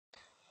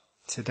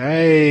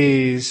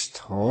Today's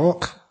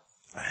talk,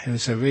 it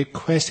was a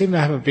request, even though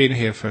I haven't been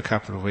here for a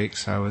couple of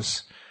weeks. Where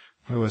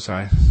was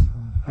I?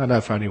 I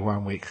know for only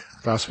 1 week.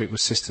 Last week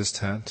was Sister's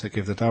turn to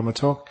give the Dharma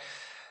talk.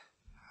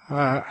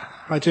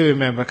 I do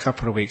remember a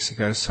couple of weeks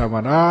ago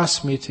someone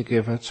asked me to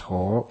give a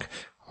talk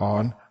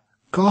on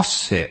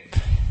gossip.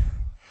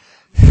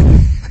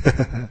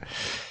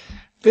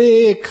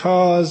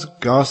 Because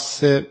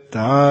gossip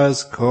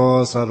does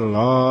cause a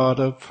lot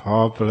of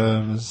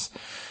problems.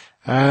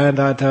 And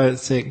I don't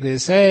think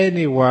there's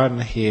anyone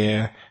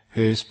here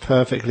who's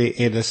perfectly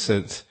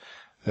innocent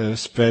of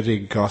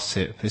spreading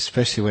gossip,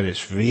 especially when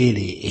it's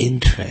really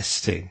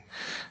interesting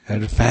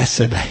and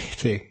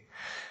fascinating.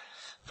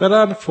 But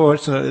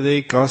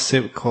unfortunately,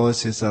 gossip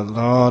causes a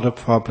lot of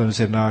problems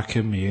in our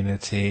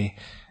community,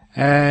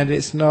 and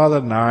it's not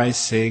a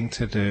nice thing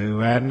to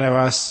do, and there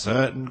are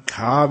certain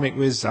karmic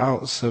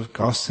results of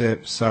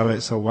gossip, so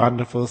it's a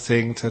wonderful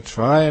thing to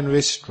try and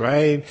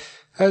restrain.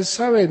 And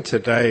so in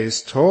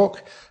today's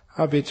talk,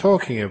 I'll be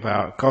talking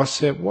about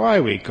gossip, why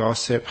we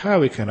gossip, how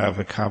we can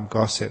overcome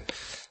gossip,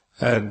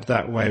 and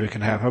that way we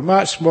can have a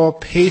much more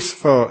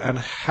peaceful and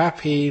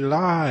happy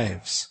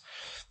lives.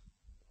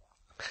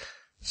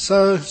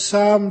 So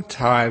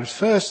sometimes,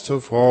 first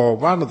of all,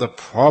 one of the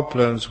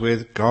problems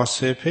with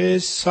gossip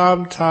is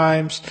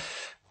sometimes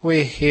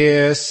we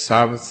hear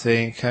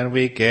something and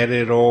we get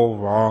it all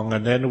wrong,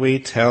 and then we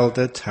tell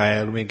the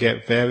tale and we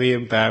get very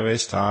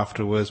embarrassed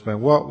afterwards when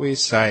what we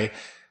say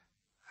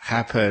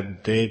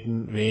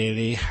didn't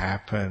really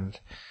happen.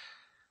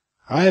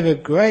 I have a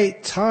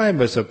great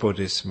time as a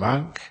Buddhist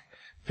monk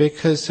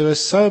because there are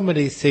so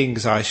many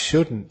things I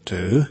shouldn't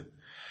do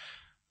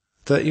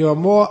that you are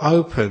more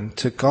open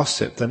to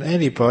gossip than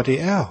anybody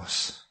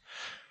else.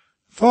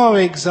 For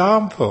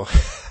example,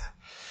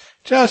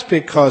 just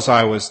because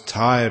I was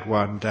tired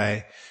one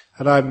day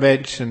and I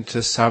mentioned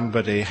to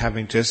somebody,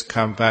 having just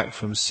come back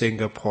from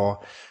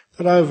Singapore,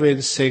 that over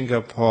in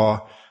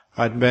Singapore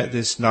I'd met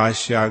this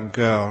nice young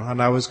girl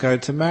and I was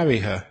going to marry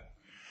her.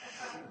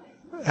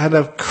 And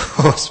of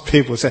course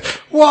people said,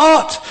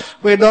 "What?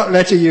 We're not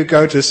letting you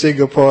go to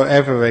Singapore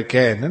ever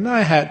again." And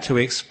I had to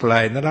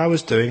explain that I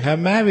was doing her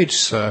marriage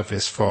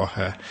service for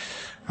her.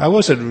 I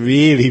wasn't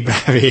really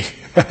marrying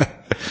her.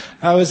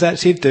 I was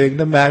actually doing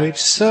the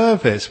marriage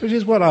service, which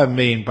is what I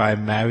mean by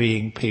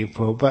marrying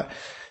people. But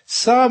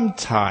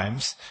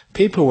sometimes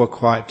people were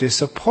quite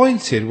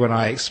disappointed when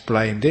I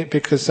explained it,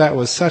 because that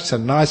was such a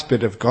nice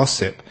bit of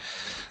gossip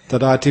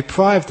that I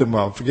deprived them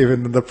of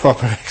giving them the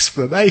proper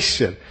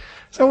explanation.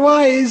 So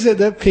why is it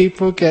that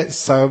people get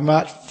so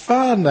much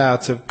fun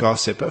out of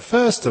gossip? But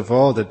first of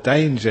all, the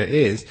danger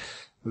is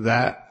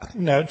that,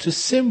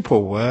 just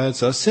simple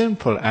words or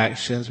simple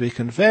actions we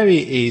can very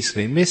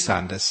easily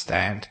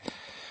misunderstand.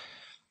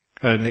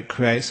 And it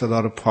creates a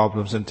lot of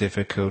problems and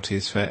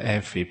difficulties for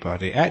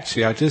everybody.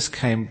 Actually, I just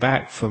came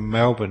back from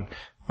Melbourne.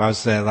 I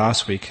was there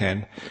last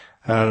weekend,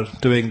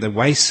 doing the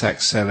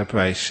Wesak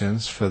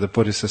celebrations for the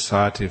Buddhist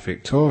Society of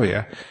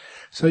Victoria.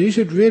 So you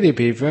should really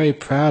be very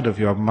proud of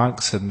your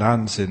monks and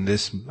nuns in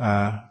this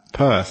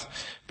Perth,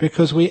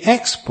 because we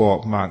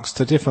export monks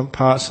to different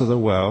parts of the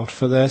world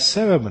for their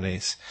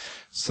ceremonies.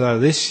 So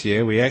this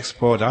year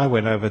I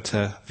went over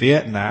to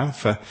Vietnam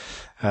for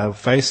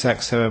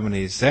Wesak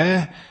ceremonies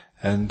there,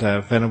 and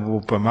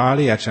Venerable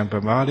Brahmali, Ajahn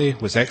Brahmali,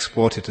 was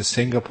exported to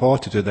Singapore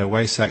to do their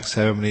Wesak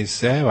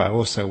ceremonies there. I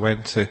also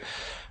went to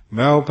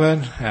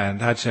Melbourne, and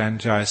Ajahn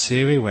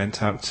Jayasiri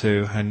went up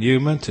to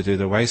Newman to do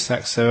the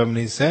Wesak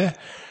ceremonies there.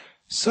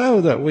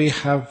 So that we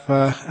have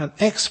an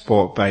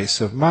export base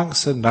of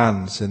monks and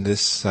nuns in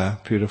this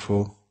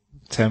beautiful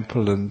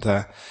temple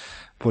and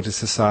Buddhist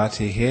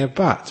society here.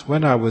 But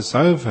when I was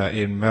over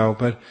in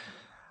Melbourne,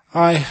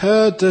 I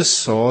heard the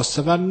source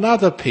of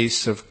another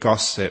piece of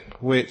gossip,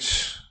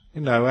 which,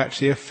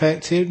 actually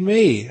affected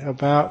me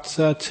about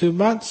 2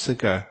 months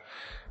ago.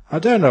 I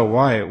don't know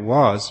why it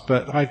was,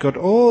 but I got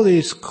all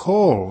these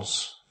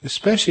calls,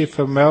 especially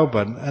from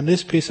Melbourne, and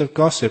this piece of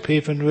gossip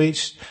even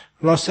reached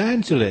Los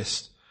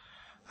Angeles.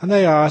 And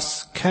they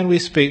asked, "Can we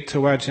speak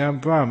to Ajahn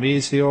Brahm?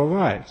 Is he all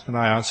right?" And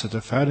I answered the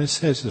phone and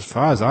said, "As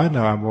far as I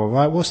know, I'm all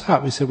right. What's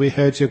up?" He said, "We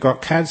heard you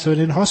got cancer and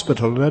in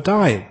hospital and are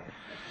dying."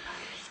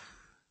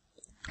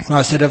 And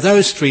I said, of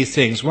those 3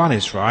 things, one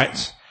is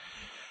right.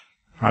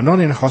 I'm not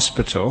in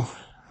hospital.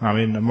 I'm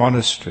in a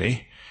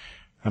monastery.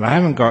 And I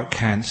haven't got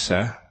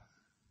cancer.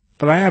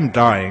 But I am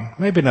dying.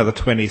 Maybe another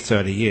 20,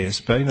 30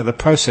 years. But, the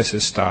process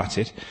has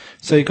started.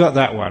 So you got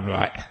that one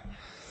right.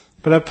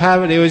 But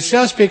apparently it was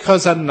just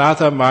because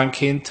another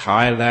monk in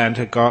Thailand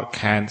had got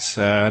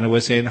cancer and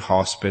was in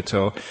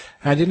hospital.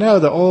 And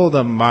that all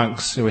the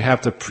monks, we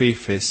have the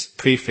prefix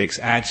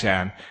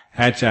Ajahn,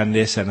 Ajahn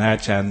this and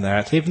Ajahn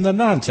that, even the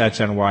nuns,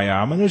 Ajahn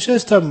Wayam. And there was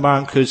just a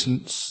monk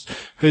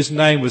whose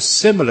name was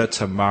similar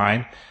to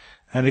mine,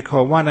 and he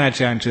called one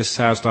Ajahn just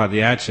sounds like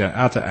the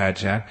other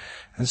Ajahn.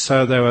 And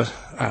so they were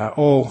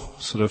all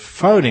sort of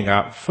phoning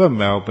up from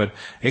Melbourne,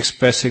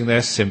 expressing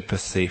their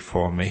sympathy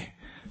for me,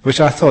 which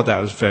I thought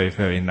that was very,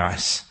 very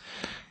nice.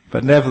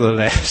 But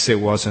nevertheless,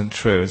 it wasn't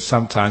true. And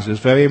sometimes it was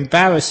very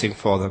embarrassing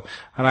for them.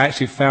 And I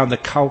actually found the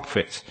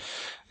culprit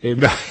in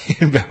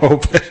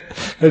Melbourne.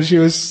 And she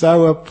was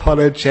so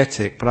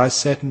apologetic. But I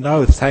said,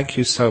 no, thank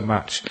you so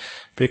much.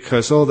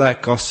 Because all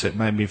that gossip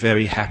made me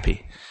very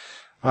happy.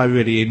 I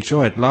really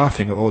enjoyed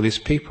laughing at all these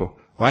people.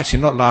 Well,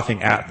 actually not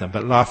laughing at them,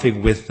 but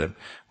laughing with them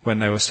when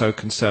they were so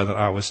concerned that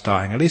I was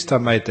dying. At least I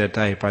made their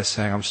day by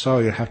saying, I'm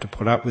sorry you'll have to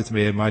put up with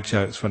me and my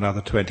jokes for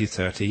another 20,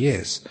 30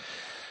 years.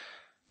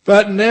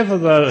 But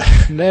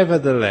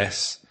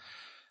nevertheless,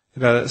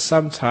 that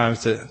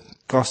sometimes the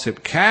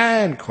gossip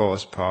can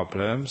cause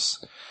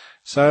problems.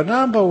 So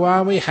number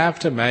one, we have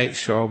to make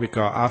sure we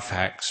got our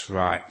facts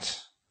right.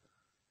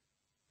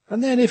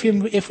 And then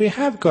if we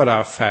have got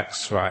our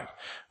facts right,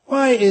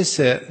 why is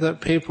it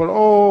that people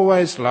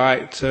always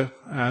like to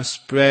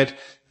spread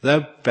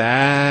the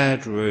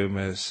bad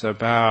rumors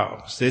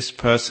about this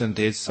person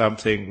did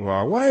something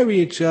wrong? Why are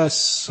we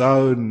just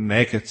so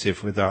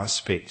negative with our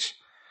speech?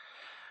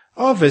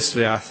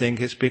 Obviously, I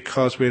think it's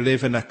because we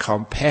live in a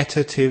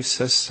competitive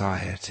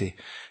society.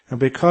 And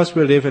because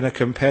we live in a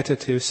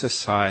competitive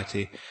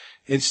society,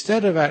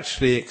 instead of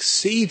actually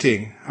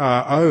exceeding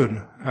our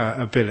own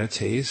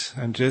abilities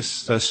and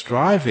just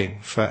striving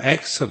for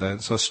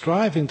excellence or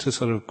striving to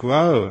sort of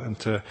grow and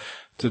to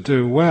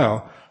do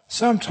well,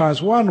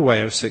 sometimes one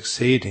way of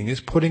succeeding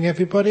is putting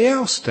everybody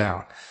else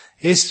down,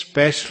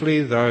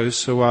 especially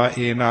those who are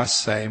in our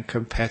same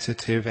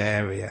competitive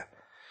area.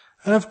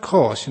 And of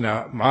course,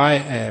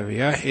 my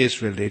area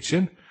is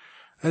religion,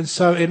 and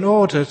so in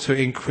order to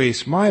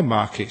increase my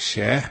market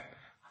share,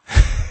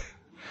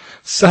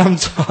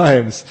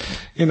 sometimes,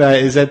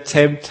 is a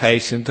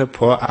temptation to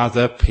put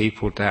other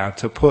people down,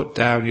 to put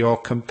down your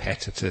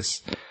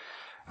competitors.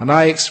 And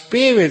I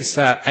experienced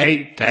that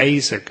 8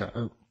 days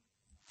ago.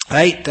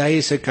 8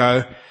 days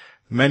ago,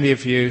 many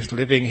of you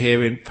living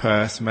here in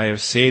Perth may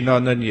have seen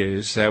on the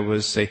news, there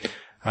was the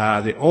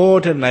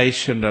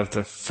ordination of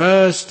the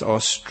first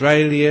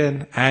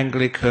Australian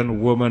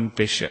Anglican woman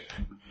bishop.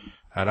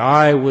 And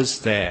I was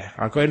there.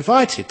 I got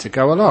invited to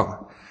go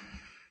along.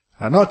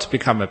 Not to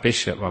become a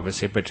bishop,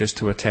 obviously, but just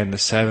to attend the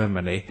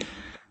ceremony.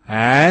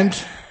 And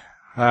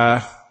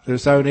there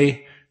was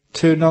only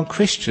 2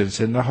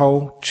 non-Christians in the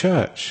whole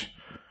church.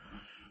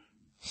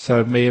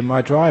 So me and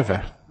my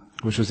driver,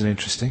 which was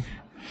interesting.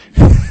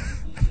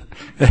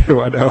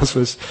 Everyone else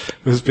was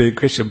being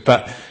Christian.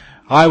 But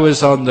I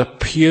was on the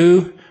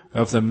pew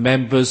of the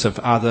members of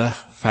other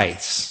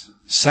faiths,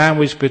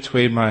 sandwiched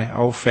between my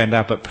old friend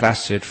Abbot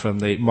Placid from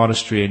the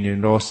monastery in New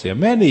Norcia.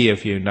 Many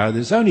of you know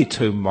there's only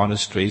 2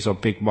 monasteries or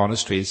big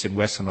monasteries in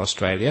Western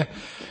Australia.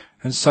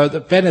 And so the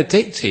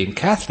Benedictine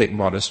Catholic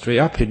monastery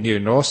up in New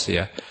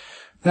Norcia,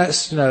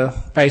 that's,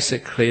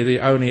 basically the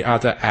only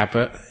other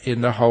abbot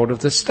in the whole of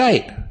the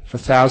state for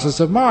thousands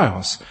of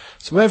miles.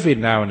 So every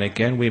now and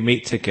again we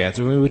meet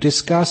together and we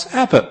discuss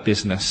abbot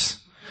business.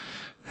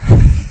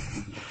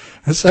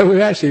 And so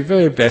we're actually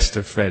very best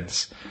of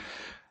friends.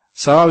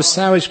 So I was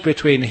sandwiched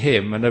between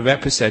him and a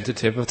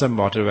representative of the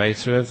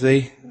moderator of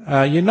the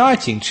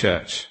Uniting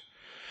Church.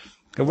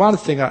 The one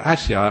thing I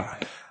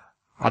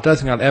don't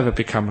think I'll ever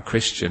become a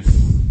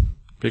Christian,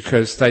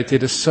 because they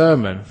did a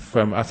sermon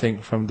from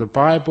the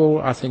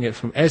Bible,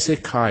 from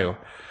Ezekiel.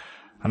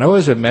 And I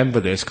always remember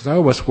this, because I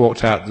always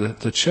walked out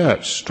the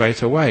church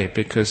straight away,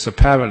 because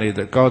apparently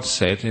that God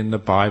said in the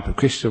Bible,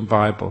 Christian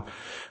Bible,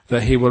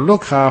 that he will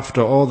look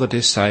after all the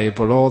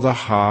disabled, all the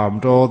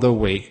harmed, all the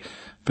weak,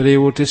 but he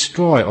will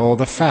destroy all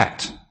the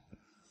fat.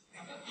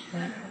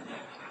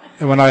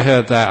 And when I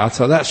heard that, I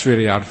thought, that's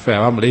really unfair.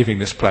 I'm leaving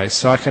this place.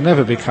 So I can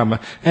never become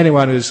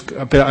anyone who's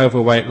a bit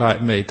overweight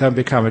like me, don't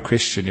become a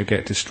Christian, you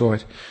get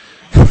destroyed.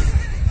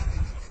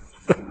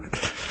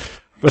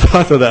 But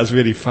I thought that was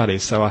really funny,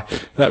 so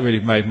that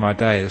really made my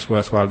day. It's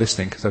worthwhile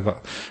listening, because I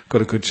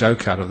got a good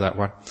joke out of that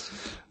one.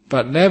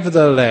 But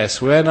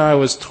nevertheless, when I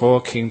was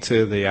talking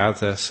to the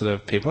other sort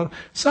of people,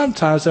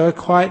 sometimes they were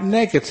quite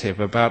negative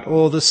about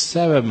all the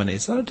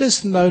ceremonies. I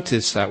just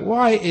noticed that.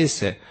 Why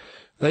is it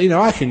that,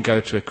 I can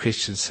go to a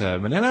Christian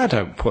ceremony and I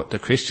don't put the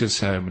Christian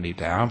ceremony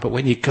down, but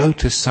when you go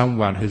to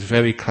someone who's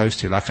very close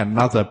to you, like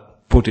another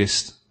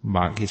Buddhist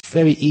monk, it's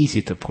very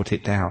easy to put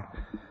it down.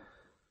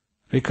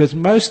 Because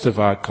most of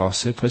our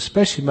gossip,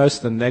 especially most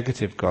of the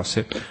negative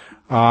gossip,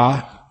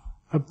 are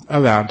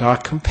around our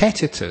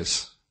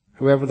competitors,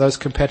 whoever those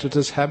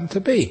competitors happen to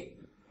be.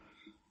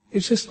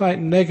 It's just like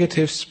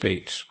negative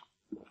speech.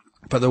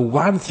 But the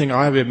one thing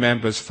I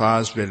remember as far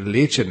as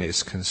religion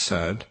is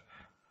concerned,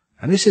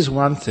 and this is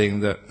one thing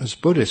that as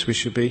Buddhists we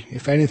should be,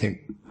 if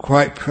anything,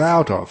 quite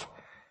proud of.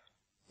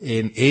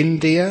 In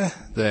India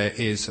there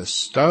is a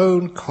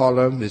stone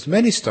column, there's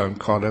many stone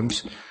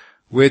columns,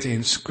 with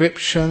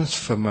inscriptions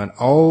from an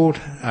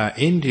old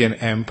Indian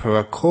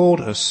emperor called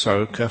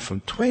Asoka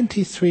from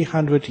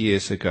 2300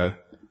 years ago.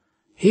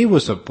 He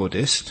was a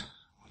Buddhist,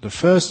 the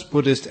first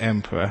Buddhist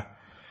emperor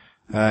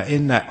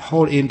in that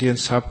whole Indian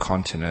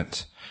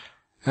subcontinent.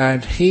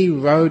 And he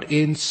wrote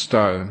in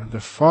stone the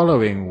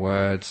following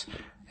words: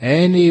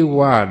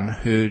 anyone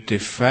who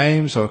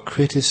defames or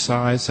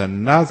criticizes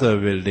another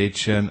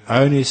religion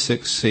only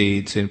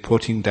succeeds in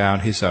putting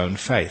down his own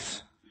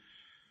faith.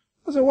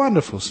 That's a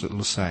wonderful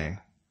little saying.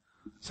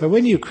 So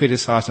when you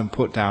criticize and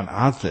put down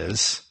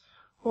others,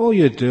 all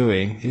you're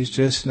doing is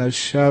just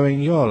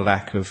showing your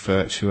lack of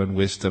virtue and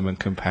wisdom and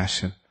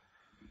compassion,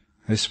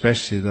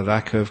 especially the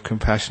lack of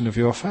compassion of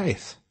your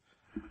faith.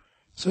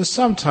 So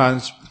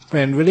sometimes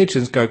when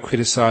religions go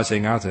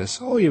criticizing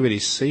others, all you really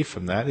see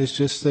from that is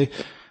just the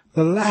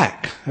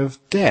lack of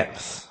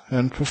depth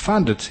and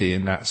profundity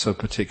in that sort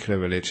of particular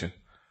religion.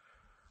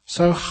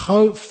 So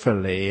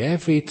hopefully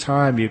every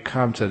time you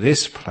come to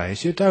this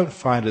place, you don't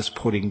find us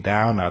putting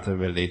down other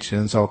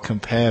religions or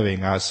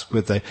comparing us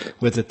with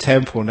the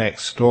temple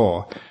next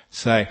door,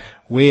 saying,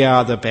 we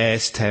are the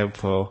best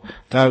temple,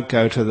 don't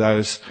go to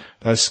those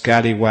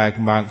scallywag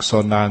monks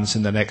or nuns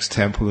in the next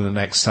temple in the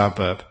next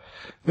suburb.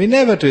 We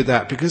never do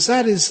that, because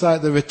that is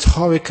like the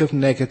rhetoric of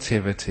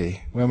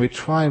negativity, when we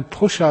try and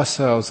push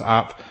ourselves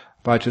up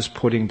by just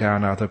putting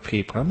down other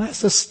people, and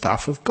that's the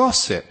stuff of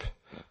gossip.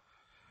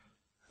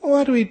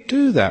 Why do we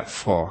do that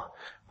for?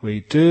 We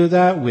do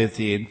that with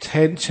the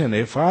intention,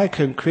 if I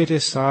can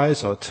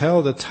criticize or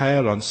tell the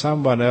tale on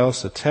someone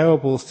else, the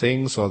terrible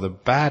things or the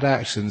bad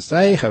actions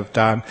they have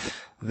done,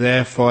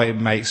 therefore it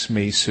makes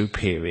me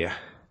superior.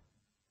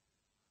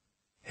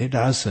 It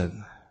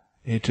doesn't.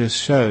 It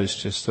just shows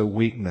just the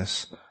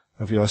weakness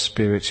of your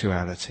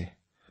spirituality.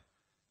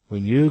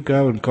 When you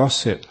go and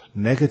gossip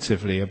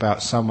negatively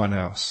about someone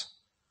else,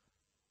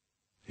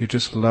 you're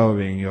just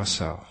lowering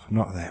yourself,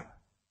 not them.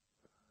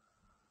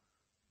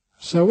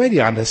 So when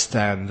you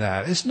understand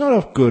that, it's not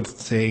a good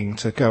thing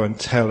to go and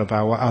tell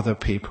about what other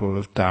people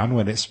have done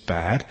when it's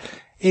bad.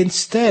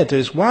 Instead,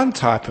 there's one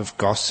type of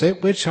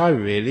gossip which I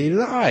really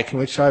like and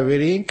which I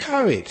really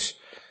encourage.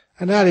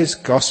 And that is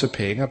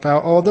gossiping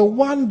about all the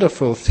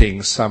wonderful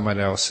things someone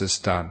else has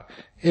done.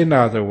 In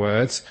other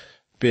words,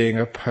 being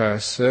a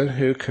person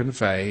who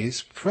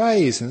conveys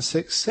praise and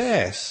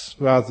success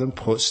rather than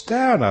puts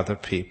down other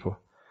people.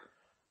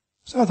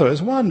 So I thought it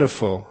was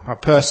wonderful. I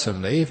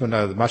personally, even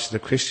though much of the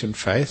Christian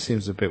faith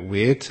seems a bit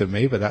weird to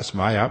me, but that's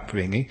my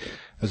upbringing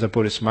as a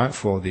Buddhist monk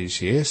for all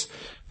these years.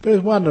 But it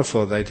was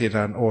wonderful they did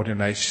an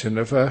ordination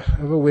of a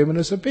woman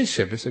as a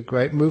bishop. It's a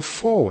great move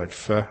forward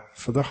for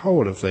the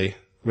whole of the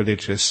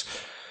religious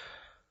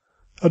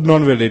and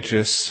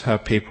non-religious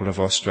people of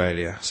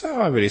Australia.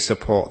 So I really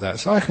support that.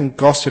 So I can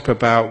gossip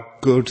about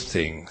good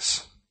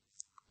things.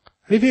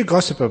 And if you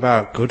gossip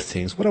about good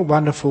things, what a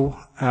wonderful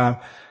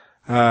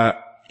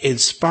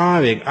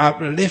inspiring,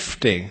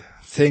 uplifting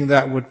thing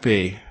that would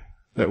be.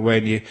 That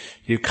when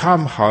you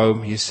come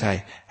home, you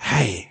say,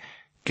 hey,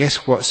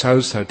 guess what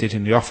so-and-so did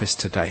in the office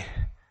today?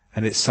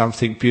 And it's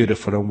something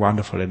beautiful and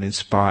wonderful and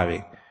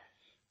inspiring.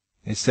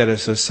 Instead of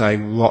just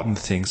saying rotten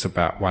things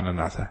about one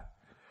another.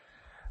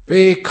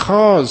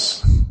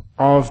 Because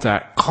of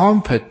that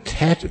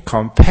competitive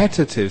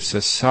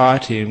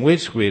society in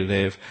which we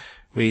live,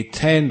 we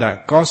tend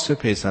that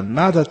gossip is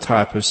another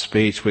type of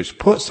speech which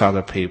puts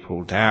other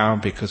people down,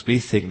 because we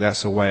think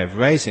that's a way of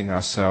raising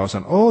ourselves,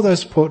 and all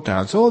those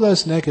put-downs, all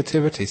those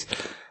negativities,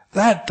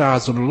 that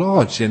does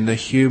lodge in the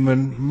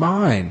human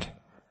mind.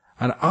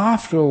 And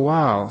after a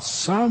while,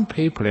 some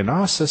people in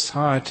our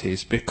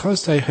societies,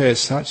 because they heard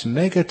such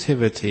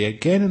negativity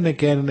again and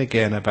again and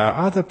again about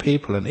other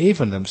people and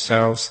even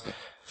themselves,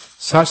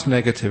 such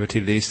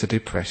negativity leads to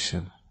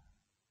depression.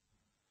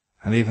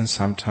 And even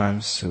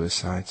sometimes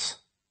suicides.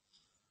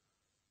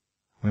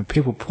 When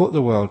people put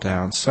the world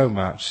down so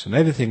much, and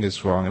everything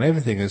is wrong, and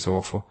everything is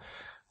awful,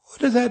 what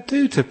does that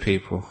do to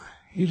people?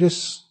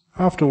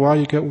 After a while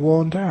you get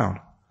worn down.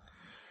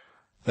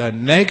 The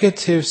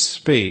negative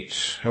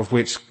speech, of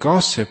which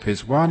gossip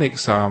is one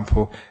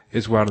example,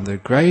 is one of the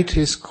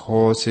greatest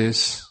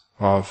causes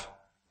of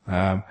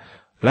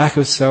lack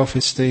of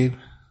self-esteem,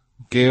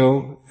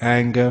 guilt,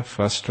 anger,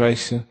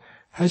 frustration,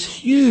 has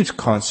huge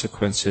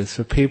consequences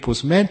for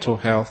people's mental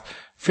health,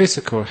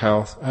 physical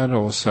health, and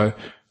also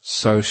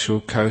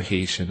social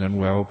cohesion and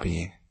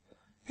well-being.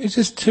 It's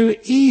just too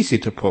easy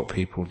to put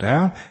people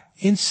down.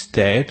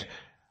 Instead,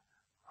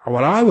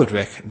 what I would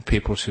reckon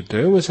people should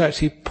do is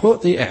actually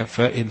put the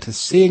effort into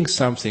seeing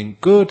something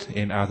good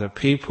in other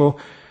people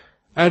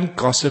and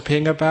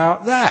gossiping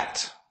about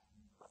that.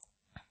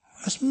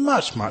 That's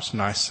much, much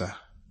nicer.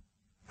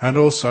 And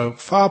also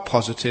far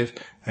positive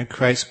and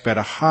creates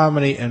better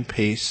harmony and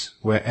peace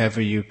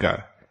wherever you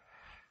go.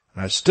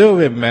 And I still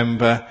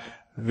remember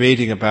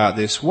reading about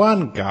this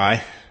one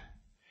guy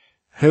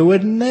who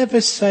would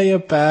never say a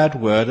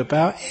bad word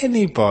about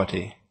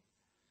anybody.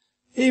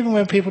 Even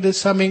when people did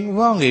something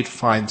wrong, he'd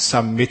find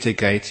some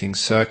mitigating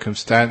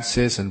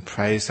circumstances and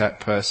praise that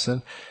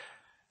person.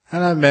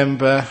 And I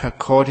remember,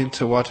 according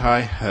to what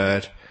I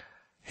heard,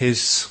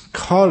 his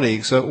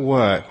colleagues at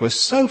work were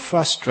so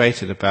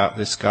frustrated about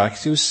this guy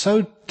because he was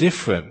so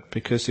different,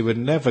 because he would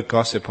never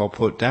gossip or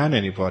put down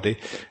anybody.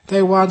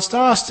 They once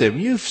asked him,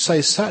 you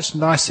say such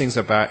nice things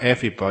about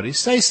everybody,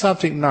 say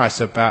something nice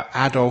about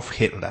Adolf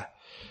Hitler,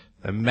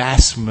 the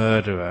mass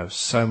murderer of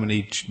so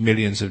many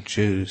millions of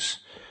Jews.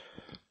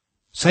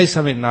 Say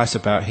something nice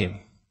about him.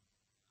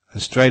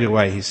 And straight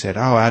away he said,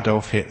 oh,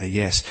 Adolf Hitler,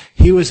 yes.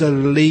 He was a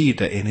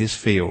leader in his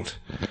field.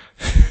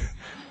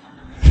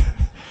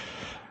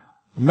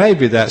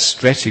 Maybe that's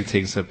stretching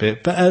things a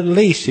bit, but at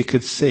least you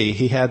could see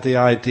he had the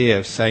idea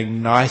of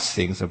saying nice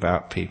things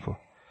about people.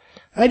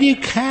 And you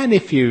can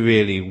if you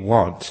really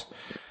want.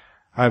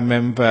 I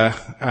remember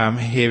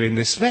hearing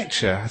this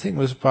lecture, I think it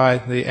was by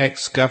the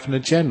ex-Governor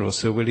General,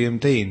 Sir William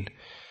Dean.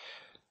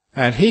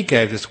 And he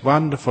gave this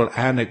wonderful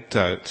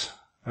anecdote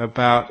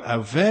about a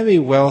very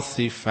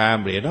wealthy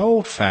family, an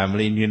old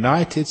family in the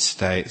United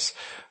States,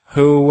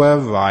 who were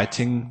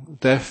writing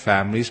their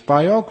family's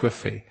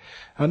biography.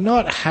 And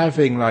not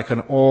having like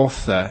an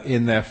author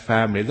in their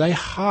family, they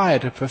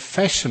hired a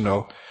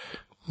professional,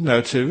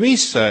 to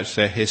research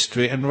their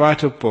history and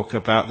write a book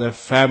about their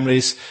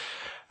family's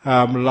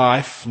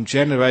life from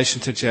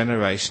generation to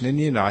generation in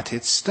the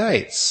United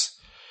States.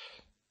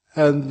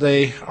 And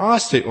they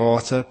asked the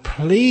author,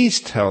 please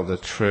tell the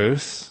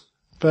truth,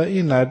 but,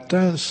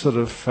 don't sort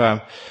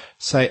of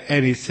say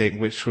anything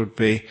which would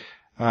be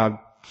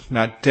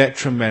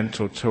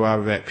detrimental to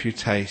our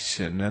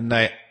reputation. And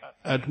they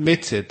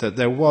admitted that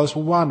there was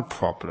one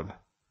problem.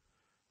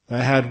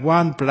 They had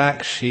one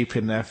black sheep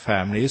in their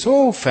families.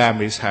 All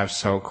families have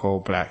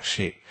so-called black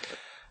sheep.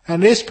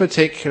 And this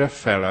particular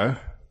fellow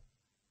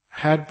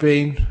had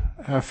been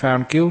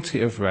found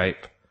guilty of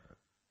rape,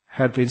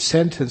 had been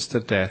sentenced to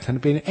death, and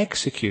been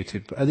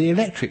executed by the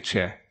electric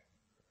chair.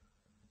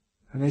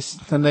 And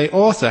the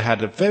author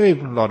had a very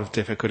lot of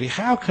difficulty.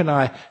 How can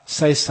I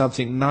say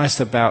something nice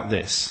about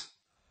this?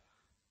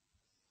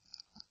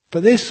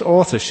 But this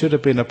author should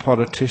have been a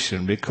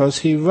politician, because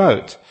he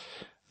wrote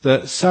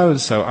that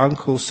so-and-so,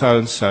 Uncle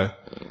so-and-so,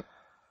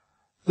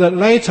 that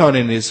late on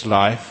in his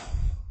life,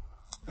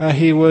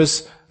 he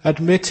was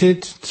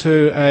admitted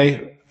to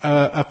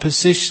a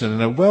position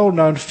in a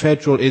well-known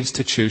federal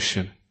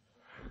institution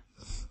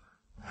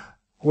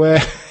where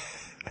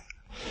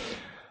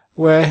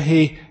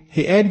he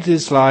ended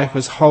his life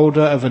as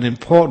holder of an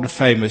important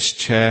famous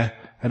chair,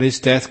 and his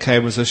death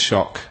came as a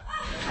shock.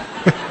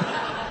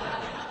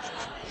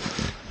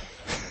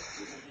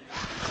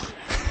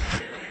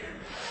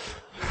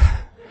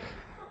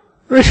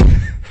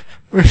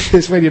 Which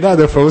is when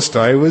the full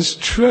story was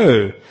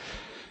true.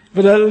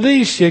 But at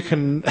least you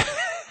can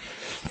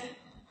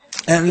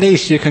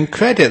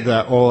credit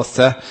that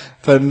author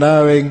for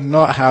knowing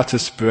not how to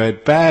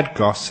spread bad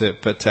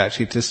gossip, but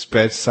actually to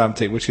spread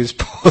something which is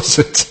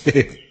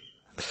positive,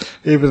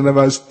 even in the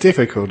most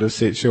difficult of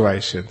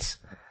situations.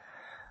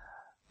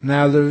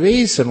 Now, the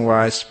reason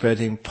why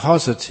spreading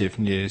positive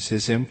news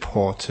is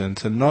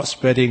important and not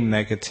spreading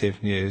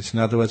negative news, in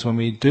other words, when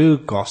we do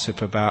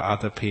gossip about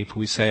other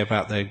people, we say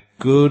about their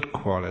good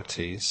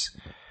qualities,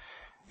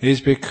 is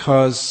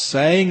because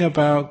saying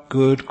about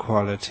good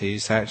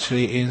qualities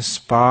actually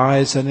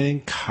inspires and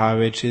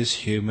encourages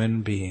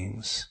human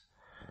beings.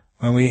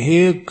 When we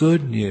hear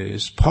good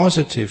news,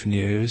 positive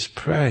news,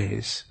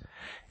 praise,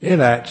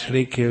 it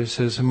actually gives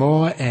us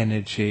more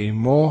energy,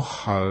 more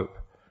hope,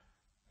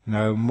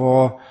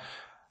 more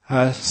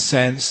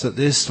sense that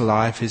this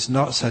life is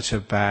not such a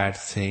bad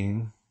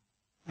thing.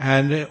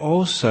 And it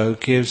also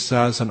gives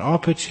us an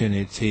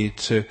opportunity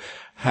to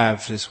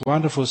have this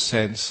wonderful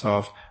sense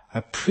of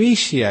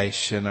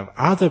appreciation of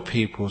other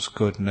people's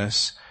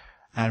goodness.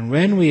 And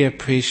when we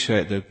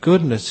appreciate the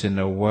goodness in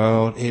the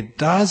world, it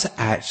does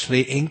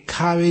actually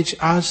encourage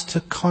us to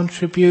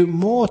contribute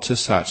more to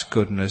such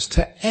goodness,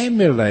 to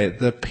emulate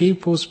the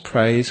people's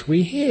praise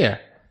we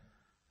hear.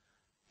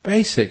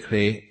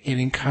 Basically, it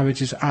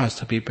encourages us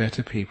to be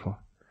better people.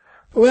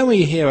 But when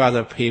we hear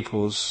other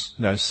people's,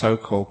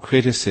 so-called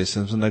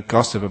criticisms and the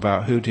gossip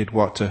about who did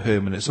what to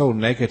whom, and it's all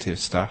negative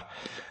stuff,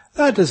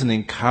 that doesn't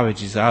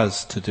encourage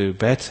us to do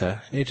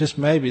better. It just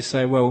maybe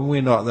say, well,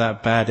 we're not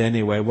that bad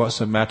anyway, what's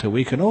the matter?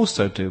 We can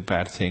also do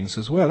bad things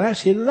as well. It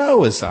actually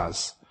lowers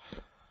us.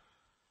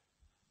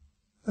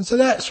 And so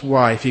that's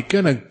why, if you're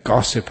going to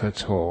gossip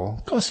at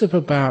all, gossip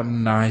about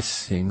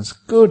nice things,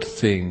 good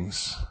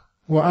things,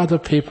 what other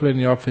people in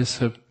the office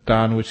have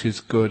done which is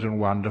good and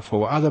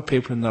wonderful, what other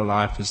people in their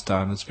life has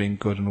done has been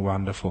good and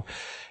wonderful.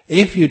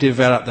 If you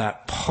develop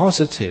that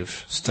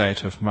positive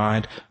state of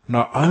mind,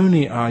 not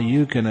only are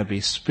you going to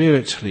be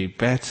spiritually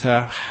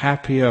better,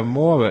 happier,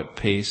 more at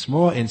peace,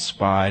 more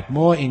inspired,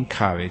 more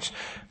encouraged,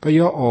 but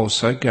you're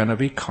also going to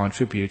be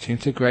contributing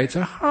to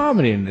greater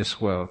harmony in this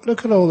world.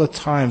 Look at all the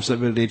times that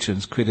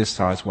religions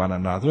criticize one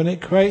another, and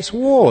it creates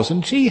wars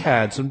and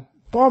jihads and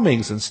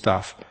bombings and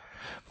stuff.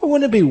 But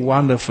wouldn't it be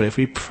wonderful if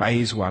we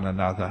praise one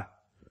another?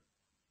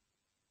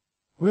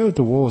 Where would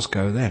the wars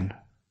go then?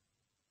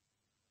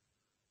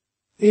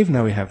 Even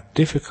though we have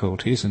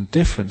difficulties and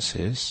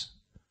differences,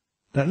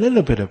 that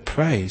little bit of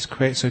praise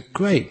creates a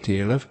great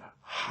deal of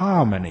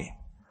harmony.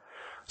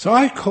 So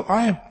I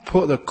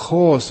put the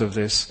cause of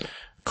this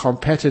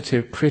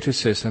competitive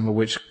criticism, of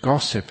which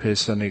gossip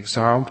is an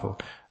example,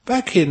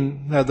 back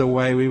in the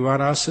way we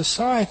run our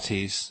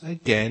societies.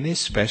 Again,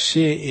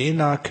 especially in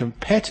our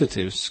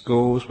competitive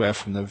schools, where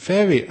from the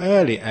very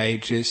early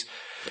ages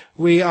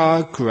we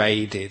are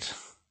graded.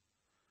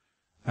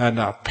 and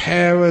our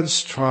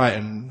parents try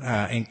and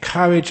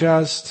encourage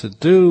us to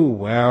do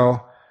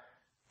well,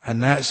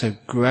 and that's a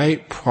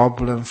great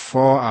problem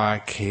for our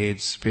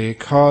kids,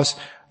 because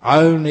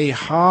only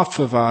half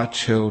of our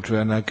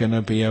children are going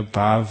to be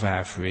above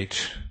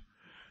average.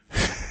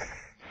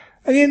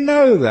 And you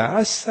know that,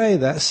 I say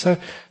that, so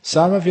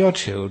some of your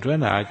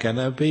children are going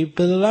to be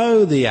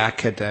below the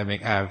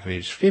academic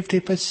average.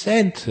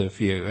 50%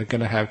 of you are going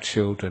to have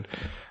children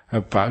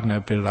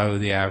above, below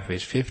the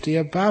average, 50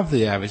 above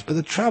the average. But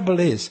the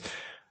trouble is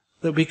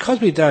that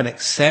because we don't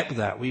accept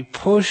that, we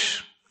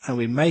push and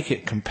we make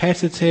it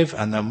competitive,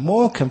 and the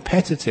more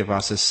competitive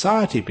our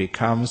society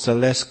becomes, the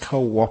less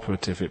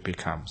cooperative it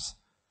becomes.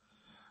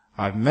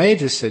 I've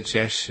made a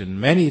suggestion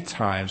many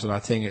times, and I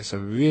think it's a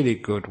really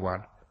good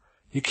one.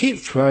 You keep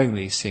throwing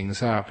these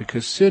things out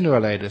because sooner or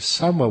later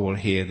someone will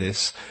hear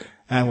this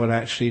and will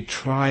actually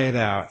try it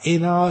out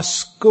in our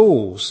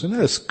schools. And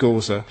those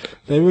schools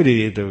they really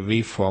need a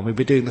reform. We've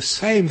been doing the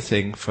same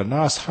thing for the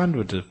last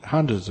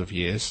hundred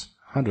years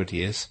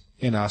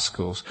in our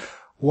schools.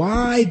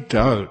 Why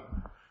don't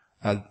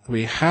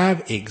we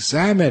have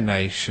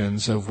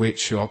examinations of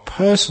which your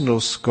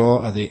personal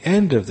score at the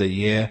end of the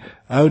year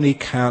only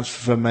counts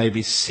for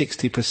maybe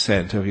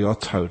 60% of your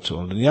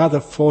total, and the other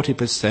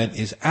 40%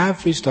 is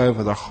averaged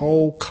over the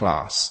whole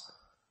class.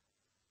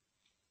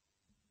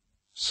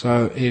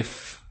 So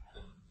if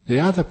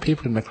the other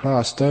people in the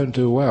class don't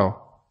do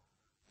well,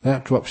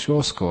 that drops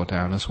your score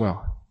down as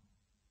well.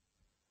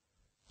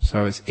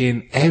 So it's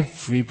in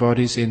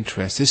everybody's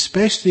interest,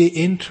 especially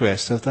the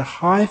interest of the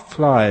high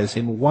flyers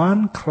in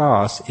one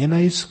class in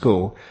a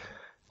school,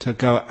 to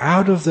go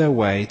out of their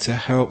way to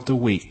help the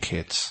weak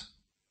kids.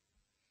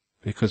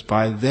 Because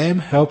by them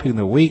helping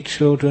the weak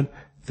children,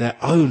 their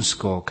own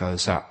score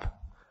goes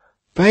up.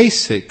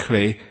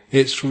 Basically,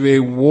 it's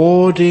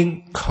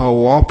rewarding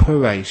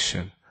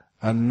cooperation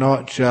and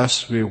not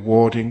just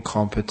rewarding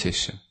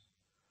competition.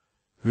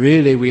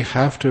 Really, we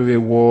have to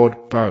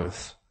reward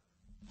both,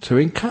 to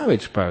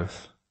encourage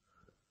both.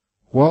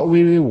 What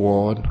we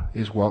reward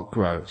is what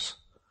grows.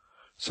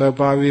 So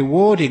by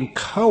rewarding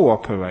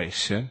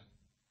cooperation,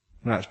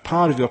 that's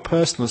part of your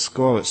personal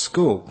score at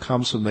school,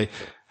 comes from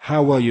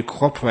how well you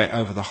cooperate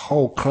over the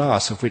whole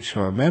class of which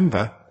you're a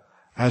member,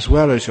 as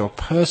well as your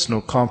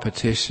personal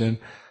competition,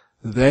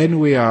 then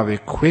we are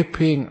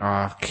equipping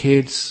our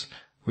kids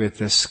with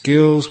the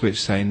skills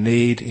which they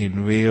need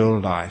in real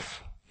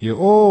life. You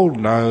all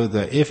know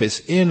that if it's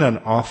in an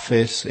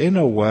office, in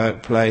a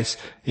workplace,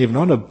 even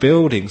on a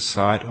building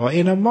site, or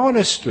in a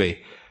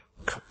monastery,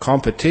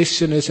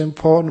 competition is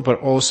important, but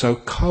also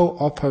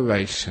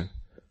cooperation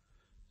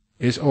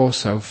is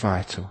also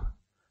vital.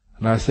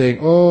 And I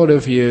think all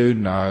of you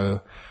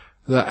know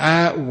that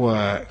at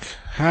work,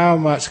 how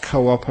much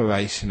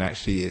cooperation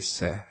actually is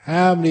there?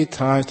 How many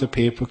times do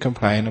people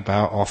complain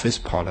about office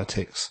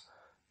politics,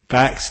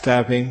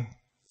 backstabbing,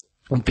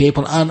 and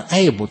people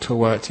unable to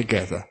work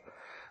together?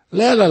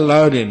 Let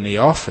alone in the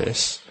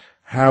office,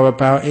 how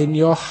about in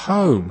your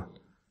home,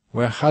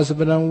 where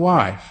husband and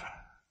wife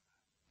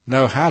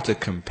know how to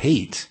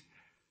compete?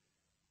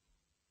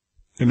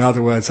 In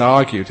other words,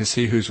 argue to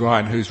see who's right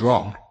and who's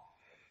wrong.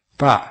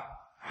 But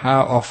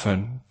how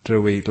often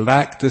do we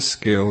lack the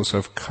skills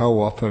of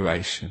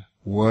cooperation,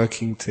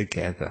 working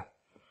together?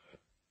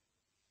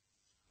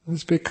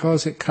 It's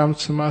because it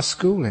comes from our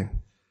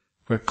schooling,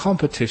 where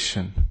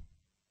competition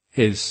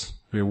is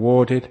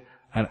rewarded.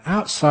 And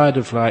outside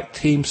of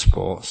team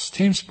sports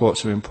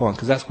are important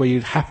because that's where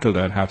you have to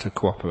learn how to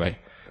cooperate.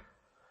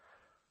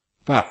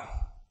 But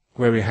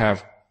where we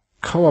have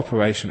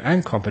cooperation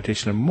and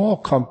competition, and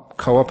more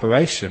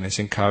cooperation is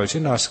encouraged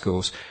in our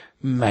schools,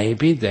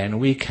 maybe then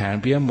we can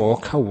be a more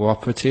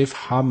cooperative,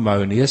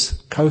 harmonious,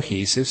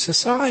 cohesive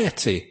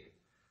society.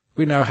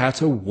 We know how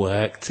to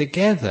work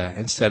together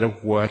instead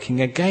of working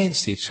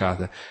against each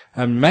other.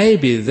 And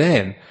maybe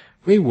then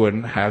we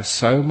wouldn't have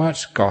so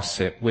much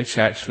gossip which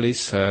actually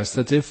serves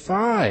to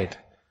divide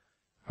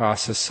our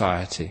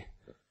society.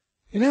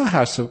 You know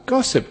how some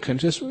gossip can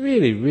just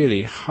really,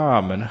 really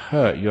harm and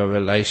hurt your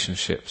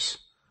relationships.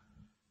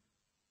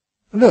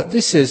 Look,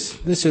 this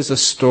is a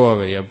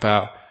story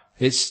about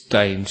its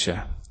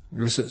danger.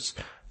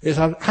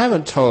 I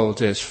haven't told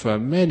this for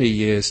many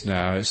years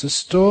now. It's a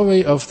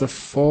story of the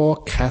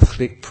 4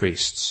 Catholic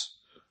priests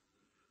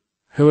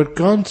who had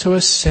gone to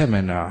a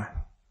seminar.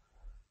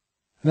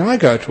 Now I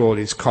go to all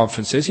these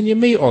conferences and you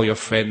meet all your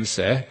friends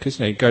there, because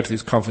you go to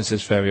these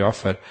conferences very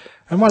often.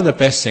 And one of the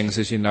best things,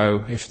 as you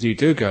know, if you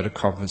do go to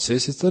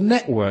conferences, is the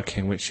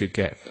networking which you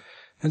get.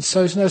 And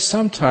so,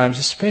 sometimes,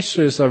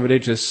 especially as a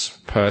religious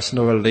person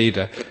or a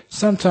leader,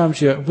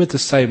 sometimes you're with the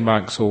same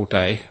monks all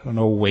day and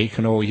all week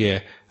and all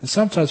year. And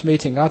sometimes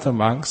meeting other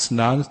monks,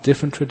 nuns,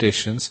 different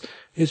traditions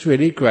is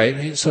really great.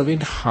 It sort of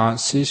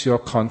enhances your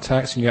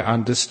contacts and your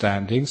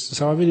understandings.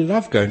 So I really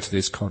love going to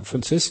these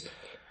conferences.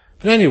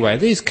 But anyway,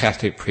 these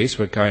Catholic priests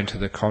were going to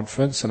the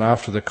conference, and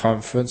after the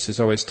conference there's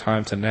always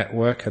time to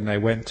network, and they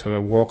went to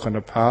a walk on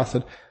a path,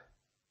 and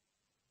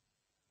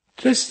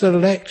just the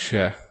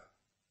lecture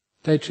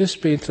they'd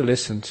just been to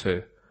listen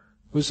to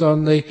was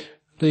on the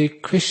the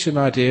Christian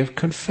idea of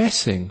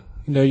confessing,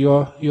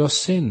 your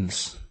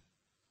sins.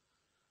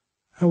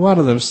 And one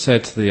of them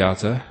said to the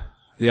other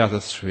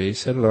three,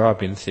 said, look, I've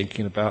been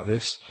thinking about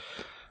this.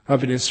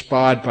 I've been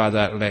inspired by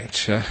that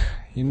lecture.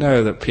 You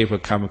know that people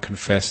come and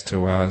confess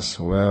to us.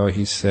 Well,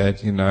 he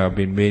said, I've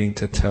been meaning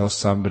to tell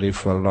somebody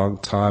for a long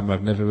time.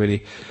 I've never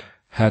really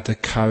had the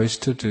courage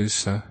to do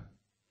so.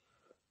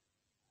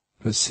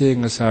 But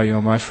seeing as how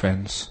you're my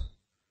friends,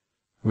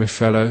 we're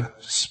fellow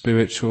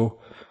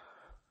spiritual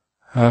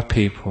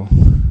people,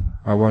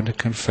 I want to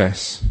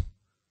confess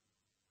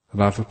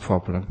that I have a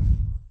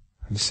problem.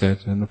 He said,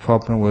 and the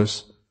problem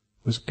was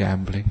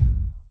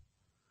gambling.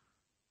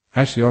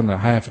 Actually, on that,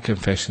 I have a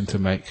confession to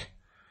make.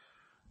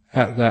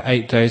 At that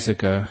 8 days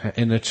ago,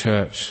 in the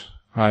church,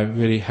 I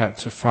really had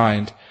to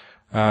find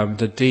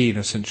the Dean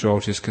of St.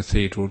 George's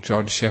Cathedral,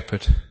 John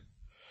Shepherd.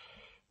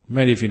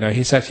 Many of you know,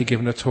 he's actually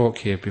given a talk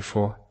here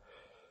before.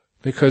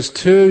 Because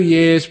 2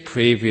 years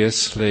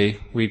previously,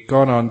 we'd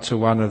gone on to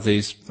one of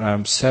these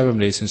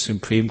ceremonies in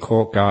Supreme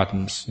Court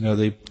Gardens,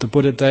 the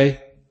Buddha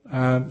Day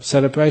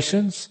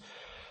celebrations.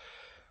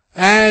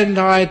 And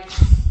I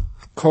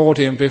called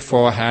him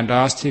beforehand,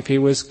 asked if he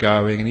was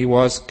going, and he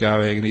was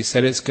going, and he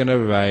said it's going to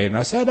rain.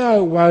 I said,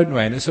 oh, it won't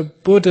rain. It's a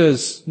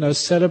Buddha's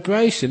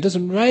celebration. It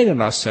doesn't rain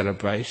in our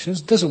celebrations.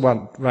 It doesn't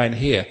want rain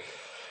here.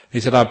 He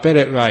said, I bet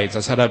it rains.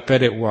 I said, I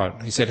bet it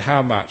won't. He said,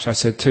 how much? I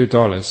said,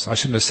 $2. I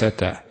shouldn't have said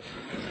that.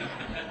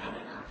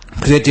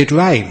 Because it did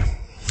rain.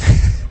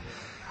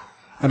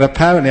 And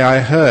apparently I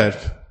heard,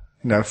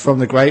 from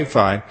the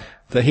grapevine,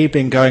 that he'd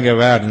been going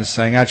around and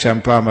saying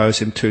Ajahn Brahma owes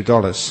him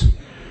 $2.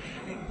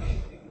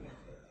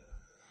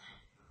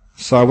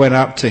 So I went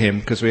up to him,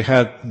 because we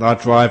had our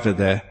driver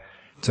there,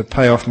 to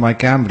pay off my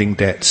gambling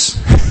debts.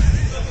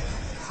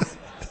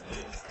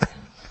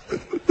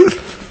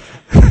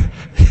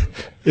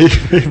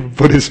 Even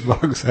Buddhist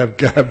monks have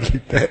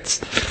gambling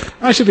debts.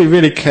 I should be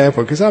really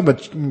careful, because I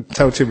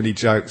tell too many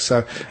jokes.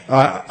 So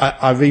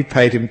I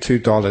repaid him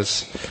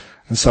 $2.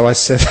 And so I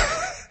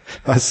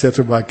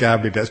settled my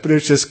gambling debts. But it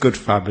was just good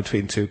fun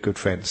between two good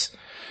friends.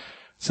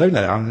 So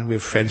we're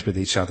friends with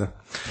each other.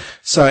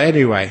 So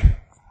anyway,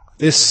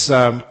 this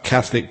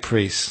Catholic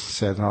priest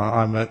said,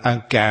 I'm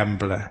a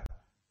gambler.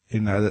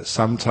 That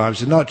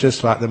sometimes it's not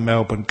just like the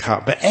Melbourne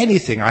Cup, but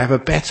anything I have a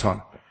bet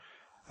on.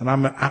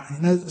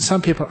 And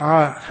some people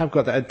have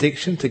got that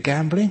addiction to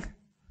gambling.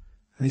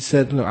 And he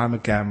said, look, I'm a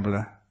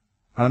gambler.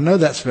 And I know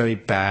that's very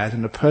bad,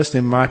 and a person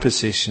in my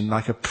position,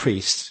 like a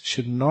priest,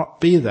 should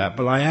not be that,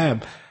 but I am.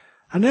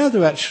 And the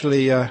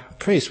other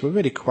priests were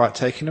really quite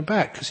taken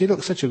aback, because he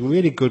looked such a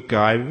really good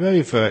guy,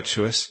 very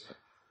virtuous.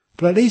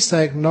 But at least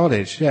they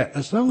acknowledge,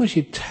 as long as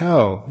you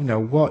tell,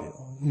 what,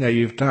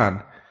 you've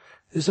done,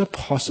 there's a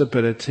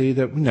possibility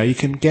that, you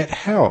can get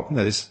help.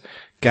 There's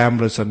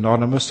Gamblers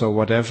Anonymous or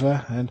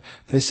whatever, and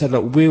they said,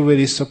 look, we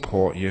really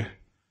support you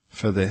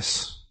for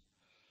this.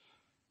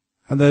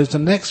 And there's the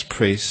next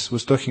priest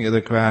was looking at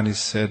the ground. He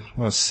said,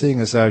 well, seeing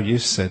as though you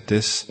said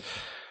this,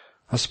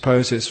 I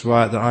suppose it's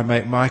right that I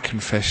make my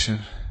confession.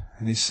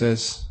 And he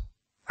says,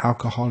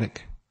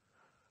 alcoholic.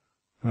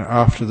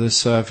 After the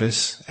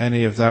service,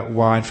 any of that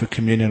wine for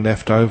communion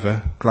left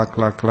over, glug,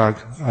 glug, glug,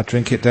 I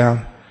drink it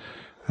down.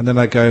 And then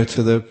I go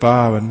to the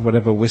bar and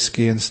whatever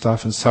whiskey and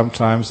stuff, and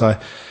sometimes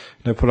I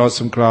put on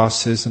some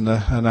glasses and a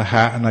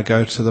hat, and I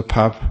go to the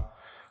pub.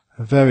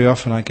 And very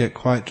often I get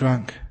quite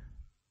drunk.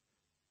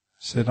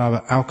 Said, I have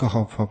an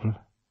alcohol problem.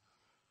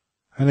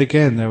 And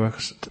again,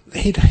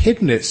 he'd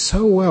hidden it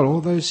so well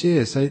all those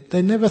years.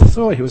 They never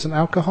thought he was an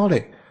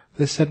alcoholic.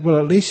 They said, well,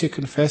 at least you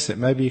confess it.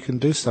 Maybe you can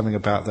do something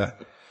about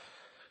that.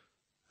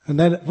 And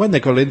then when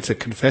they got into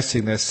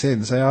confessing their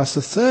sins, they asked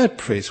the third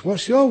priest,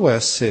 what's your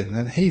worst sin?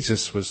 And he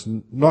just was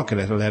not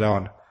going to let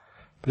on.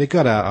 But he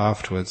got out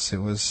afterwards. It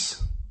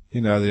was,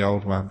 the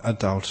old one,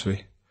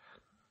 adultery.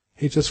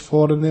 He'd just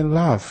fallen in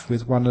love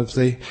with one of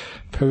the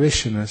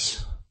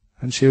parishioners,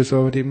 and she was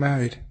already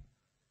married.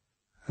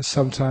 And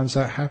sometimes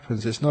that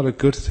happens. It's not a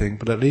good thing,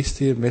 but at least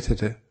he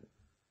admitted it.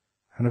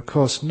 And of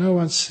course, no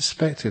one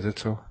suspected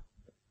at all.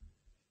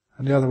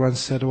 And the other one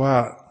said,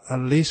 well, at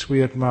least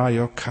we admire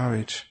your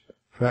courage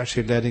for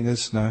actually letting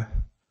us know.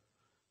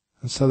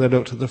 And so they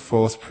looked at the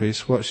fourth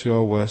priest, what's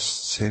your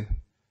worst sin?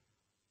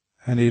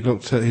 And he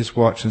looked at his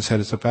watch and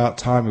said, it's about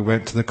time we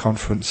went to the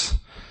conference.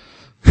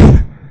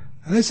 And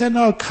they said,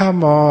 no,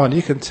 come on,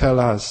 you can tell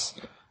us.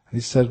 And he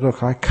said,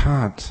 look, I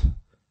can't.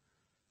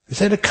 He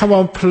said, come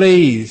on,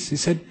 please. He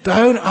said,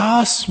 don't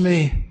ask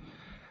me.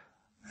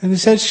 And he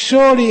said,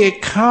 surely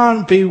it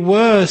can't be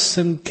worse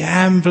than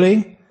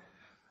gambling,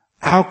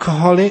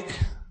 alcoholic,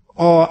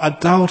 or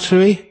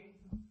adultery.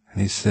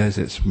 And he says,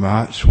 it's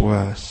much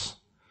worse.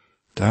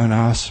 Don't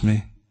ask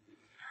me.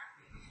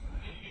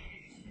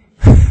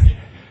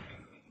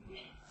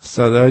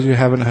 So those who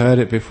haven't heard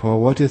it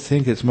before, what do you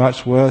think? It's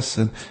much worse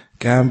than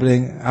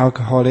gambling,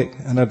 alcoholic,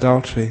 and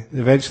adultery.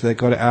 Eventually they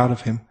got it out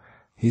of him.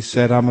 He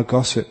said, I'm a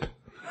gossip.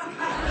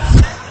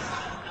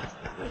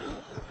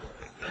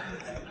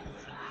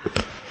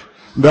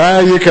 Now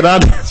you can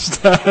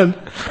understand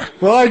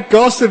why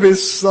gossip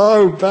is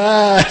so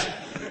bad.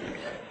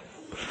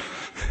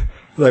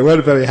 They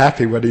weren't very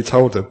happy when he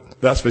told them,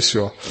 that's for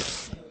sure.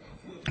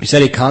 He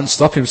said he can't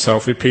stop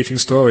himself repeating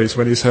stories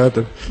when he's heard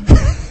them.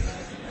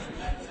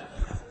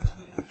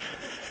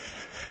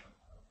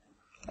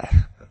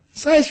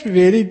 So it's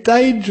really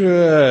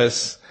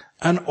dangerous.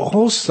 And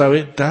also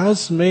it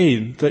does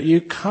mean that you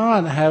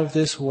can't have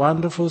this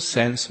wonderful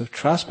sense of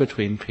trust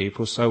between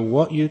people, so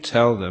what you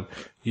tell them,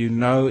 you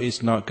know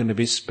is not going to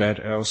be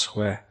spread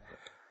elsewhere.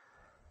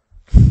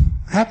 It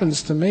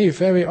happens to me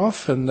very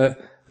often that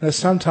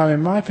sometime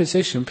in my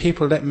position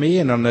people let me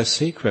in on their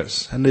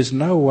secrets, and there's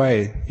no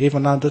way,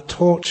 even under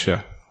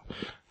torture,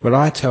 will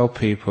I tell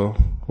people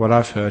what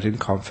I've heard in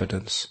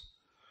confidence.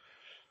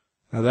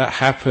 Now that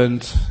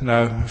happened,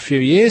 a few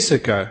years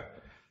ago.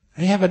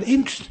 And you have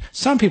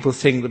some people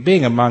think that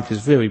being a monk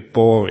is very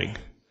boring.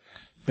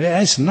 But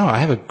it's not. I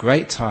have a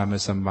great time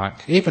as a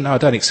monk, even though I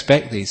don't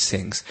expect these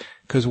things.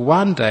 Because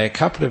one day, a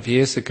couple of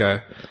years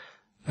ago,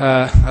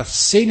 a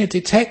senior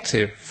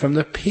detective from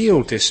the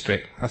Peel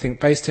district, I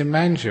think based in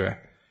Mandurah,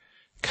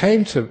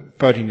 came to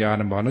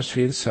Bodhinyana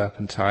Monastery in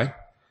Serpentine,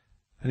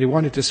 and he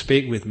wanted to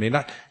speak with me.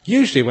 Like,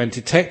 usually when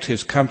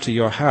detectives come to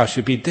your house,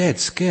 you'd be dead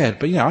scared.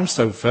 But, I'm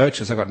so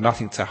virtuous, I've got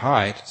nothing to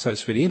hide. So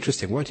it's really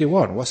interesting. What do you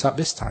want? What's up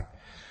this time?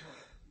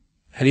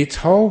 And he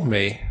told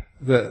me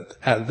that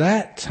at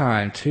that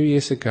time, 2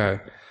 years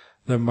ago,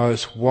 the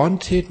most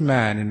wanted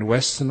man in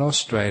Western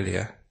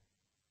Australia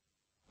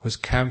was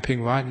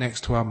camping right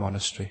next to our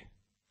monastery.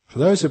 For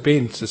those who've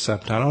been to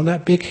Serpentine, on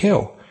that big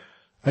hill,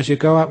 as you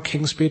go up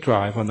Kingsby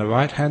Drive, on the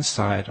right-hand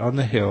side, on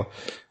the hill,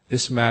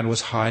 this man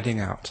was hiding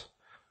out.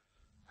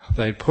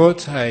 They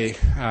put a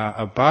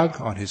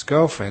bug on his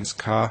girlfriend's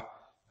car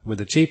with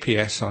a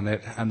GPS on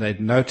it, and they'd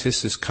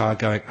noticed this car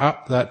going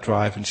up that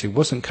drive, and she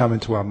wasn't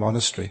coming to our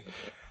monastery.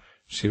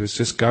 She was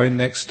just going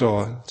next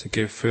door to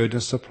give food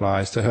and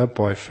supplies to her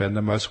boyfriend,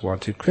 the most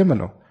wanted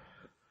criminal.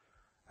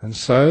 And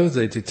so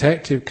the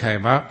detective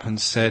came up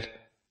and said,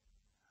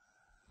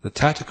 the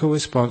tactical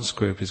response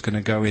group is going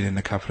to go in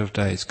a couple of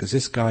days, because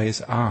this guy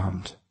is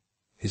armed.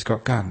 He's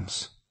got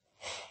guns.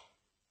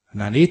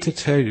 And I need to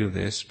tell you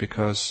this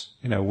because,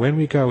 when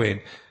we go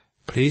in,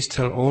 please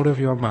tell all of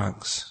your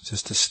monks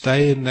just to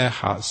stay in their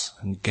huts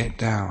and get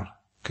down,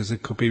 because there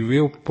could be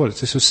real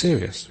bullets. This was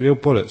serious, real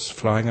bullets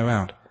flying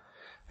around.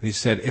 And he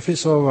said, if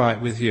it's all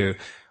right with you,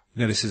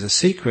 this is a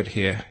secret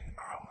here.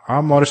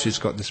 Our monastery's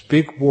got this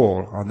big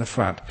wall on the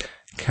front.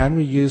 Can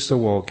we use the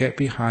wall, get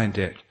behind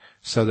it,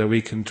 so that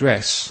we can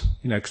dress,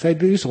 because they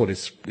lose all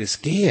this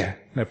gear,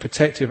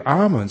 protective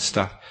armor and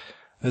stuff,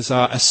 as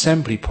our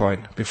assembly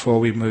point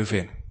before we move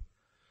in.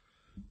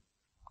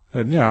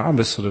 And, I'm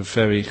a sort of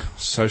very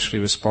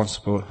socially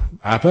responsible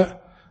abbot,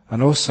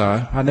 and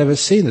also, I'd never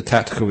seen the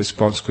tactical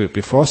response group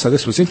before, so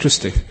this was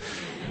interesting.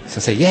 So I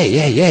say, yeah.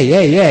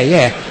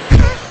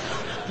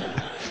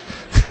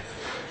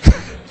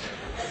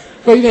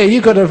 Well,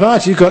 you've got an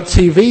advantage, you've got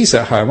TVs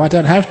at home. I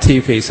don't have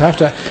TVs, so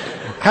I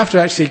have to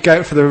actually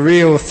go for the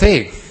real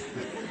thing.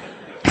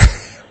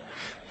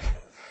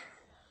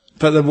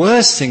 But the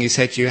worst thing, he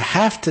said, you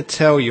have to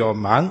tell your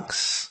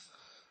monks,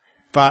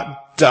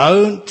 but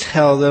don't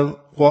tell them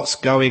what's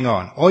going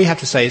on. All you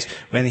have to say is,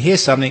 when you hear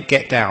something,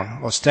 get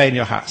down, or stay in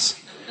your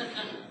huts.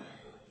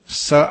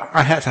 So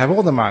I had to have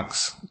all the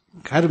monks,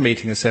 had a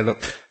meeting and said,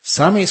 look,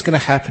 something's going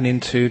to happen in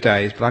 2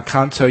 days, but I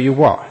can't tell you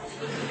what.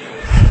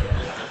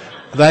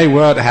 They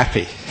weren't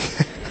happy.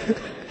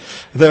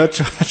 They were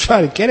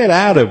trying to get it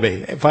out of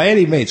me by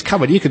any means.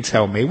 Come on, you can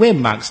tell me. We're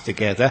monks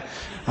together.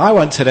 I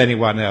won't tell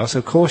anyone else.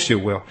 Of course you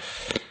will.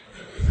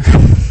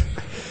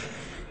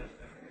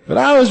 But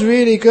I was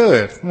really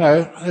good.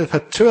 For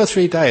 2 or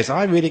 3 days,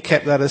 I really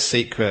kept that a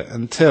secret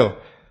until,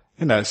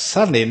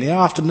 suddenly in the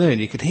afternoon,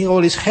 you could hear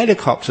all these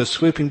helicopters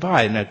swooping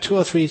by. 2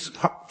 or 3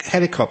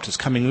 helicopters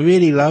coming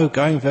really low,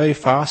 going very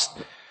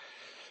fast.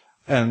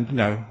 And,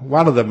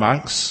 one of the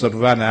monks sort of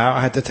ran out.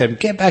 I had to tell him,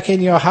 get back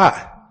in your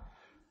hut.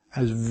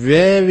 I was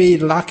very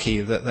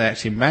lucky that they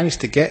actually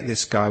managed to get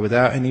this guy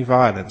without any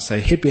violence. They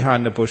hid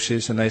behind the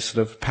bushes and they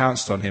sort of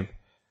pounced on him.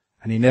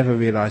 And he never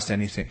realized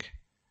anything.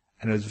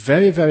 And it was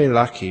very, very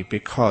lucky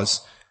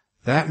because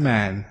that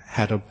man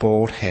had a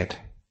bald head.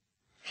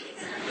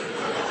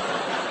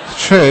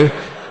 True,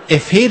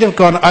 if he'd have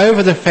gone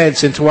over the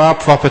fence into our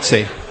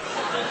property,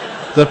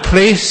 the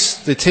police,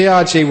 the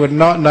TRG would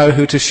not know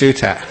who to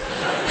shoot at.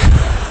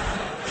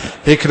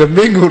 He could have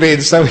mingled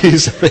in so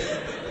easily.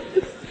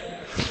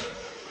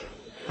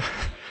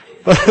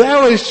 But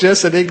that was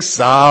just an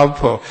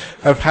example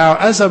of how,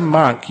 as a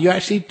monk, you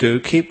actually do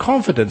keep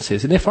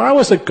confidences. And if I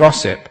was a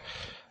gossip,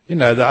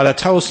 that I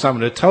told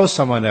someone who told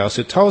someone else,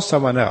 who told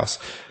someone else,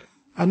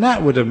 and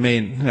that would have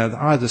meant,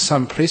 either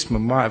some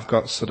policeman might have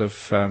got sort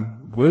of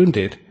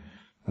wounded,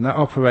 and that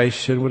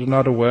operation would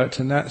not have worked,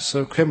 and that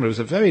sort of criminal, who was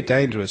a very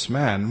dangerous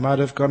man, might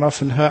have gone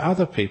off and hurt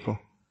other people.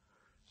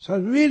 So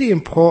it's really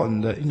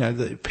important that,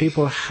 that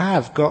people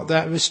have got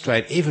that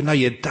restraint, even though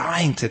you're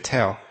dying to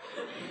tell.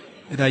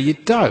 You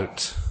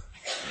don't.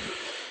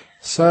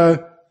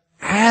 So,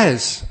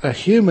 as a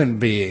human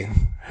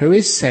being who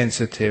is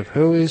sensitive,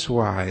 who is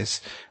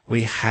wise,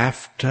 we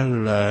have to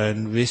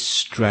learn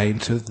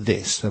restraint of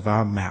this, of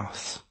our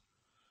mouth.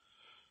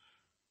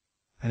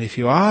 And if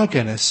you are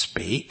going to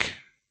speak,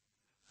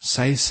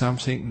 say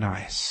something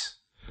nice.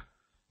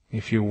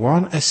 If you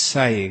want a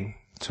saying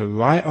to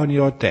write on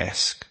your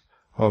desk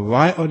or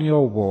write on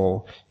your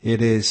wall,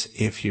 it is,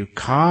 if you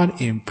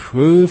can't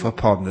improve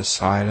upon the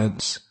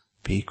silence,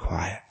 be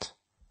quiet.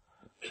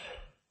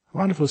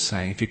 Wonderful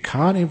saying. If you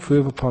can't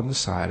improve upon the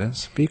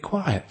silence, be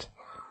quiet.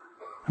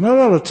 And a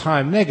lot of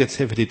time,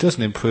 negativity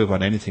doesn't improve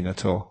on anything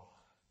at all.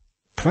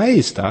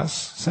 Praise does.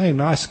 Saying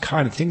nice,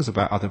 kind things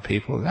about other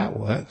people, that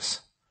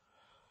works.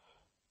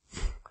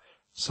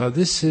 So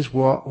this is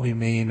what we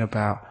mean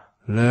about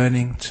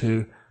learning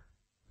to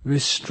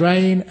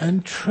restrain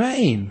and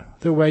train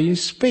the way you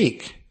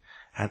speak.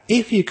 And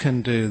if you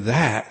can do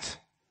that,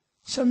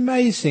 it's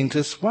amazing.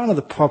 Just one of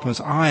the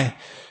problems I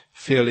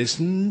feel is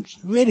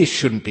really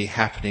shouldn't be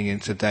happening in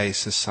today's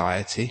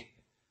society,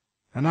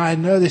 and I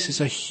know this is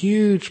a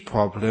huge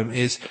problem,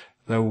 is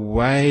the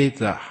way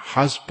that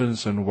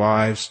husbands and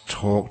wives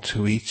talk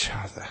to each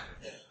other.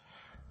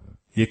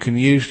 You can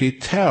usually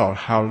tell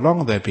how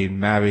long they've been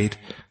married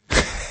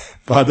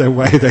by the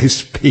way they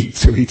speak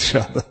to each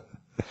other.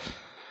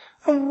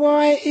 And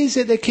why is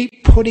it they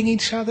keep putting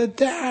each other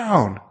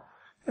down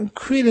and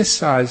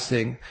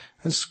criticizing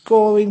and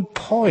scoring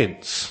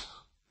points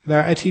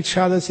at each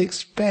other's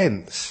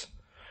expense?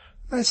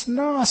 That's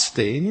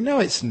nasty, and you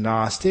know it's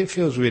nasty, it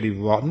feels really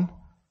rotten.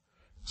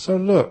 So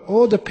look,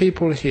 all the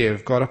people here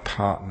have got a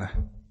partner.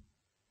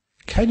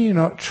 Can you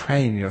not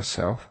train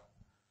yourself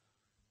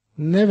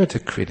never to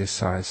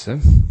criticize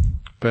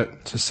them,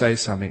 but to say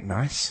something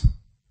nice?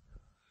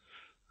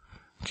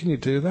 Can you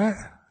do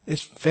that?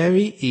 It's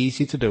very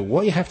easy to do.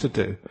 What you have to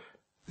do,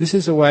 this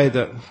is a way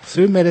that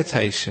through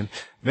meditation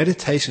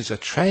is a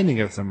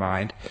training of the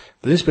mind,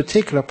 but this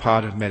particular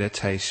part of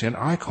meditation,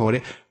 I call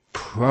it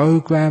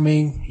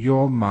programming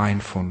your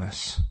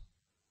mindfulness.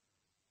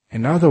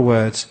 In other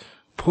words,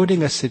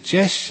 putting a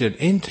suggestion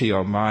into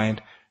your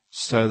mind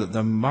so that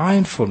the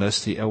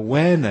mindfulness, the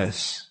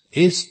awareness,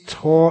 is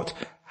taught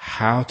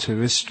how to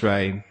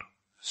restrain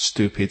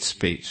stupid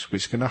speech,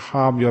 which is going to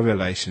harm your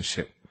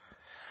relationship.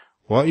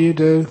 What you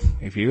do,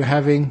 if you're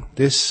having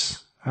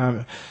this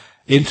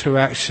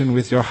interaction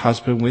with your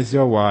husband, with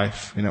your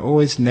wife,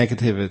 always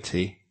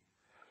negativity,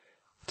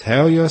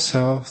 tell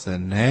yourself, the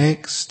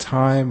next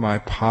time my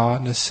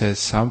partner says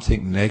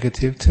something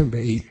negative to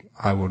me,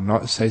 I will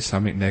not say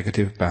something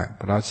negative back,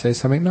 but I'll say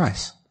something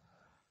nice.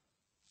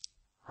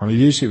 I'll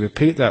usually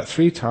repeat that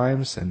 3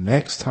 times, and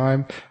next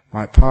time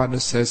my partner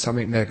says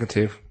something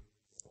negative,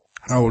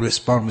 I will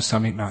respond with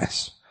something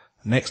nice.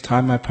 Next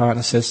time my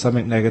partner says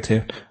something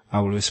negative,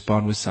 I will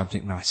respond with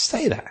something nice.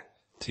 Say that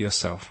to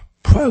yourself,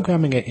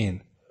 programming it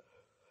in.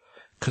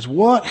 Because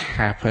what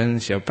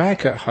happens, you're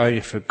back at home,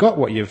 you forgot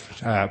what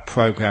you've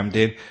programmed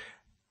in,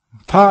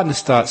 partner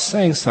starts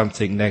saying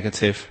something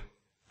negative,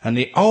 and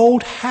the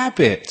old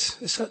habit,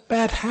 it's a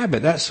bad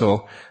habit, that's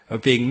all,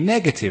 of being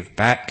negative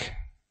back,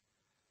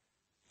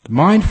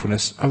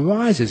 mindfulness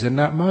arises in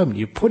that moment.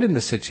 You put in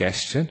the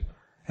suggestion,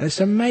 and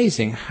it's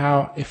amazing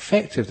how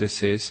effective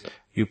this is.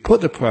 You put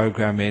the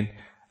program in,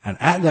 and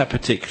at that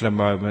particular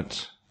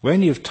moment,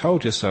 when you've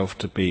told yourself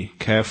to be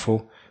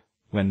careful,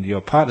 when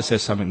your partner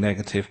says something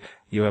negative,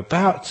 you're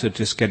about to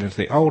just get into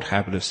the old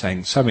habit of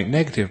saying something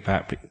negative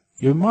back, but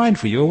you're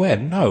mindful, you're aware,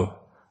 no,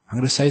 I'm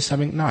going to say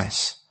something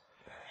nice.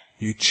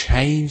 You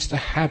change the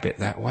habit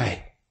that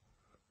way.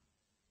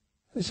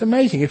 It's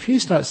amazing. If you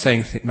start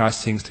saying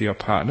nice things to your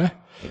partner,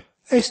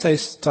 they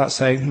start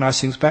saying nice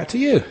things back to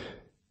you.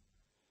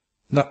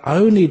 Not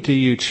only do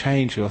you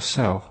change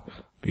yourself,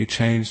 but you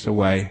change the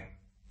way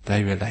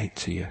they relate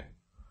to you.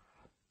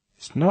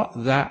 It's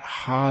not that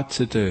hard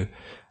to do,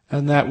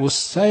 and that will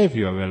save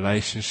your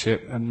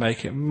relationship and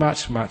make it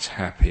much, much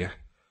happier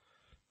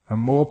and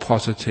more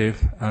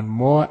positive and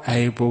more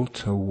able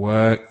to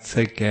work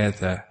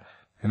together.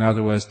 In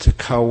other words, to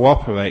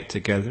cooperate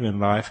together in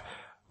life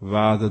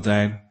rather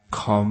than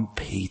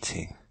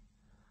competing.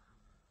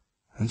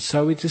 And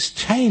so we just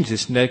change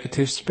this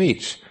negative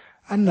speech.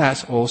 And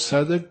that's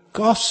also the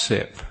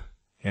gossip.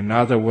 In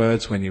other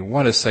words, when you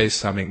want to say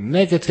something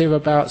negative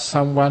about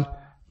someone,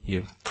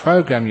 you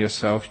program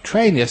yourself,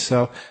 train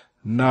yourself,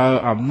 no,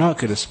 I'm not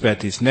going to spread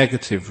these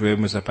negative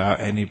rumors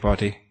about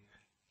anybody.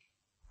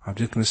 I'm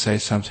just going to say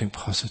something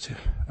positive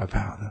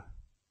about them.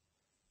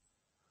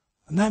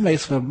 And that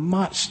makes for a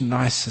much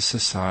nicer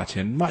society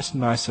and much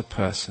nicer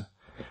person.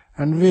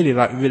 And really,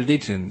 like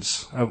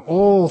religions, of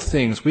all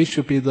things, we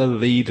should be the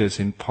leaders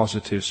in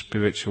positive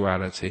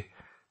spirituality.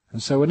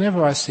 And so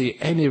whenever I see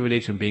any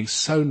religion being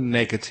so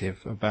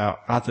negative about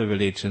other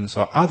religions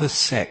or other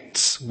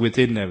sects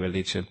within their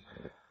religion,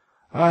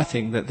 I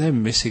think that they're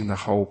missing the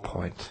whole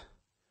point.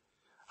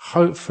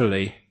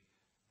 Hopefully,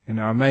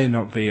 I may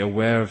not be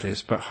aware of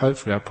this, but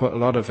hopefully I put a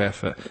lot of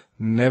effort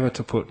never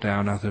to put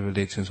down other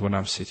religions when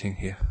I'm sitting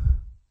here.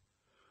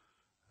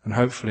 And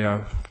hopefully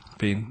I've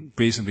been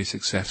reasonably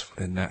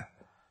successful in that.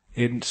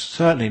 In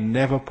certainly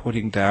never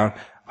putting down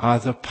are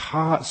the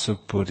parts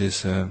of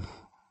Buddhism,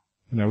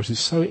 which is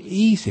so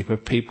easy for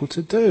people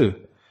to do.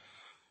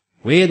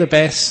 We're the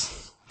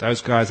best.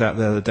 Those guys out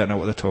there that don't know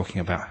what they're talking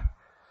about.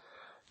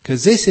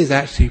 Because this is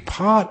actually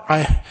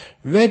I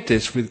read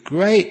this with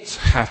great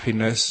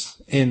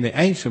happiness in the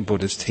ancient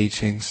Buddhist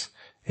teachings,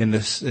 in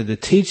the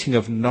teaching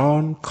of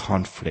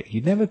non-conflict.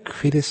 You never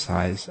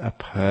criticize a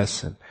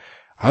person.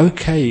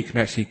 Okay, you can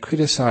actually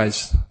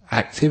criticize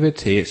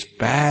activity. It's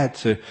bad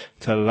to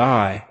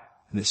lie.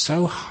 And it's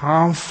so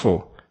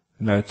harmful,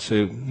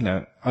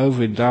 to,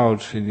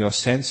 overindulge in your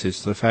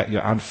senses to the fact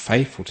you're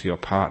unfaithful to your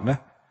partner.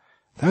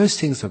 Those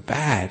things are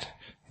bad.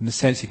 In the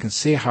sense you can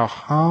see how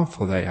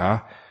harmful they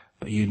are,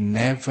 but you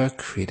never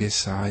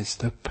criticize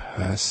the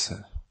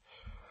person.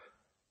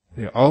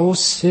 The old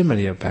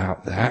simile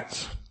about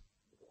that,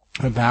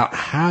 about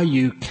how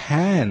you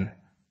can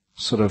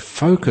sort of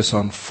focus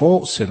on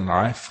faults in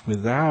life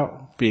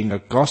without being a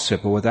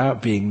gossip or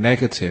without being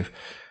negative.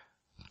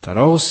 That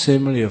old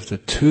simile of the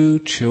two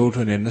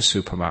children in the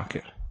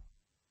supermarket.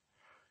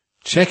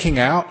 Checking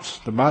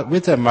out,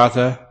 with their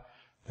mother,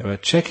 they were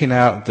checking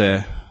out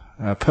their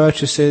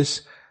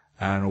purchases,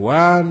 and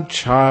one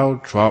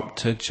child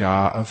dropped a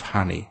jar of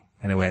honey,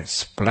 and it went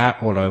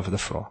splat all over the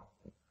floor.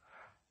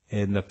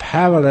 In the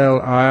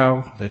parallel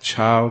aisle, the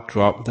child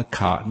dropped the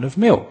carton of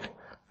milk,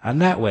 and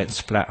that went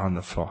splat on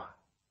the floor.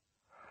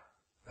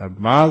 The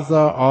mother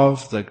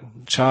of the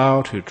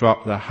child who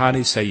dropped the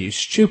honey said, "You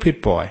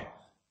stupid boy."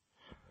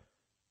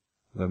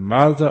 The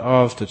mother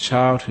of the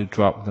child who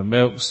dropped the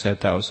milk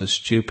said, "That was a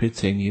stupid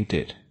thing you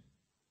did."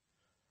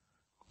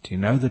 Do you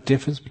know the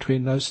difference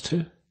between those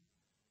two?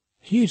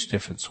 Huge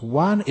difference.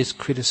 One is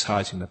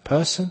criticizing the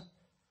person,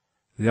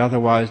 the other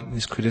one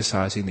is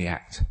criticizing the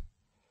act.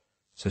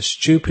 It's a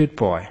stupid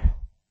boy,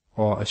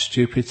 or a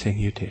stupid thing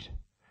you did.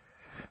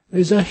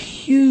 There's a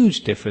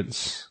huge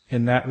difference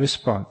in that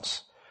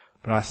response.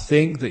 But I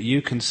think that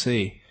you can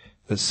see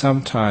that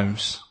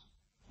sometimes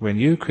when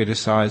you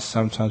criticize,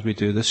 sometimes we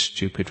do the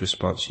stupid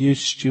response. You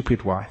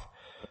stupid wife.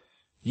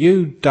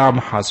 You dumb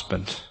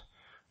husband.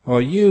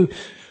 Or you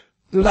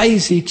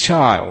lazy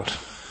child.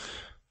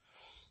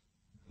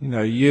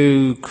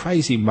 You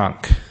crazy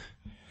monk.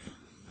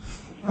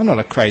 I'm not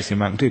a crazy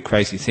monk. I do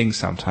crazy things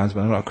sometimes,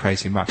 but I'm not a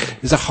crazy monk.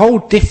 There's a whole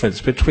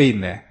difference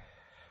between there.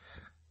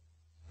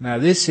 Now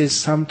this is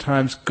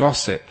sometimes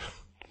gossip.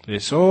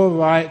 It's all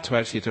right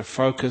to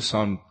focus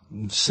on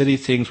silly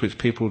things which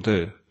people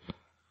do,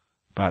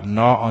 but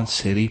not on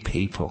silly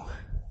people.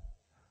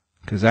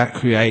 Because that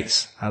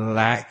creates a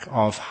lack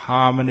of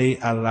harmony,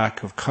 a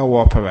lack of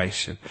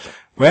cooperation.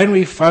 When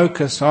we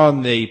focus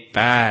on the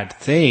bad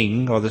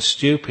thing or the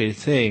stupid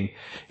thing,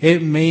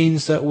 it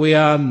means that we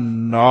are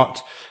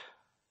not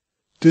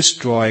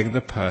destroying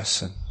the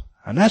person.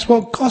 And that's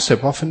what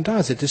gossip often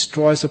does. It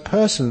destroys a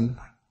person.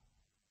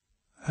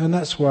 And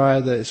that's why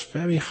it's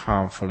very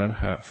harmful and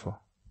hurtful.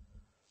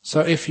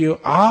 So if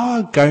you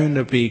are going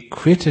to be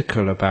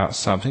critical about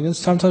something, and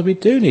sometimes we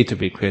do need to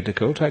be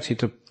critical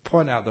to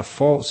point out the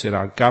faults in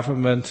our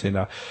government, in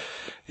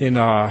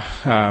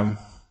our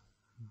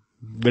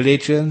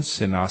religions,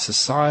 in our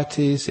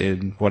societies,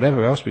 in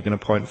whatever else we're going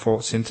to point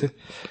faults into.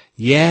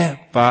 Yeah,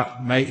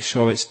 but make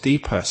sure it's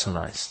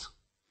depersonalized.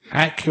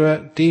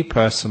 Accurate,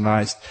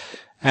 depersonalized,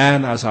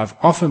 and as I've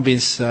often been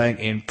saying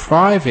in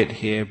private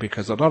here,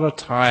 because a lot of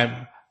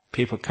time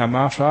people come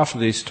after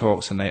these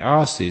talks and they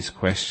ask these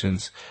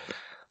questions,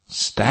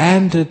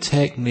 standard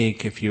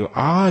technique, if you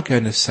are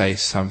going to say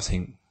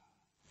something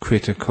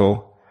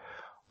critical,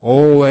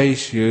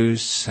 always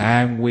use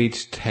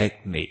sandwich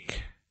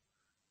technique.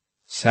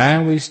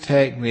 Sandwich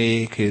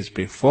technique is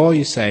before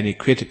you say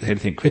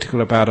anything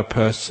critical about a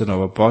person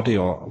or a body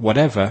or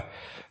whatever,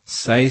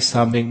 say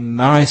something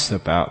nice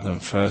about them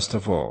first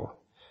of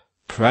all.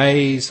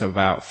 Praise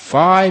about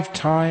 5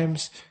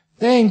 times,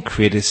 then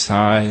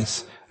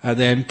criticize, and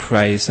then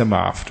praise them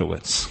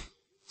afterwards.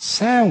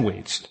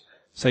 Sandwiched.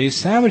 So you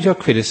sandwich your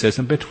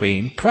criticism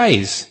between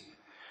praise.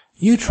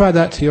 You try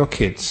that to your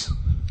kids.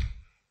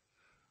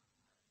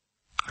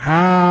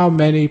 How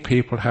many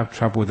people have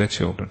trouble with their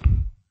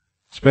children?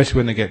 Especially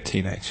when they get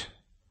teenage.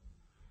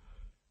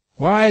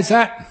 Why is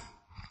that?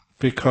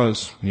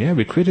 Because,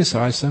 we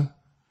criticize them,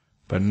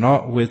 but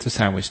not with the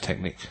sandwich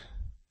technique.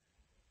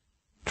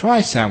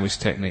 Try sandwich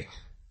technique.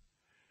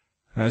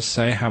 Let's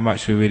say how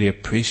much we really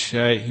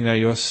appreciate,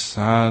 your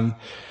son,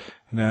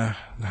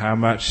 how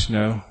much,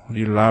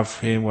 you love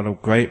him, what a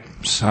great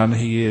son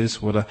he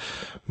is, what a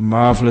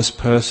marvelous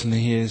person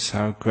he is,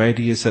 how great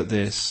he is at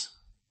this.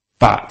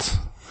 But,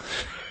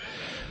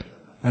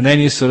 and then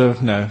you sort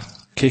of,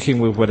 kicking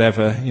with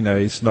whatever,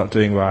 he's not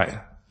doing right,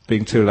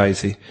 being too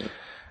lazy.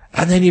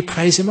 And then you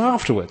praise him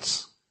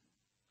afterwards.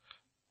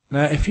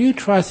 Now, if you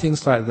try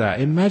things like that,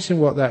 imagine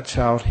what that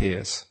child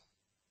hears.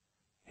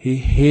 He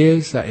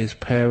hears that his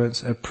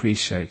parents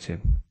appreciate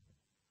him,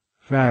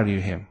 value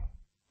him,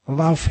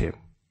 love him.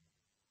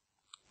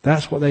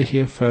 That's what they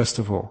hear first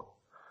of all.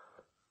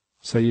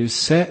 So you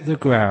set the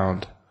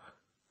ground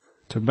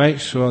to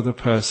make sure the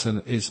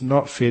person is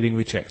not feeling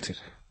rejected.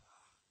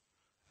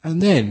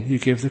 And then you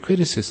give the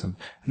criticism.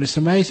 And it's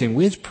amazing,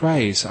 with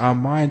praise, our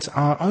minds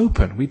are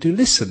open. We do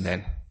listen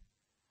then.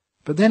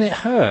 But then it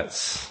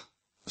hurts.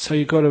 So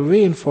you've got to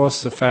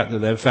reinforce the fact that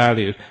they're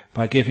valued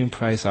by giving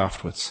praise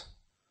afterwards.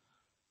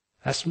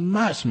 That's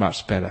much,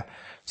 much better.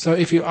 So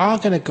if you are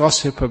going to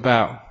gossip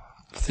about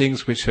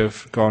things which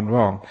have gone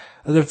wrong,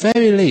 at the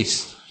very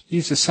least,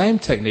 use the same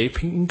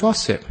technique in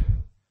gossip.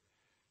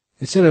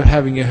 Instead of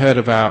having you heard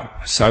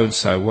about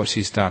so-and-so, what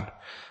she's done,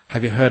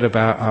 have you heard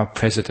about our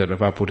president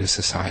of our Buddhist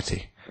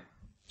society?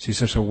 She's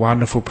such a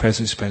wonderful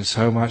president, spends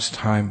so much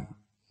time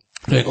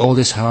doing all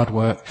this hard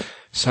work,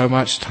 so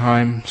much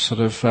time sort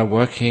of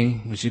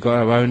working. She's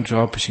got her own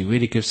job, but she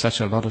really gives such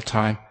a lot of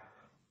time.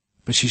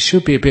 But she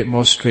should be a bit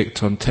more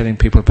strict on telling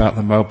people about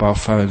the mobile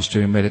phones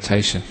during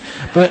meditation.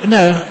 But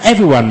no,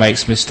 everyone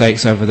makes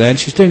mistakes over there, and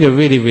she's doing a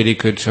really, really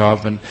good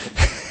job. And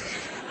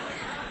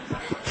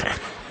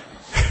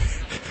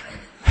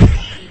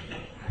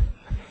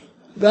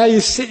now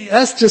you see,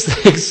 that's just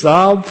an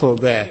example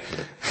there.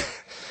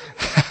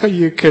 How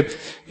you can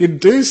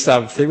do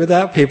something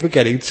without people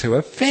getting too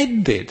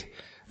offended.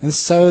 And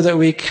so that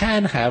we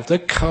can have the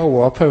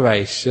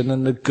cooperation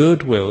and the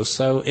goodwill,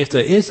 so if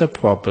there is a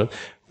problem,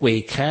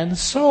 we can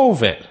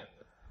solve it.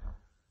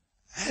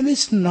 And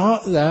it's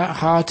not that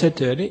hard to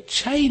do, and it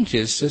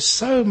changes just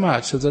so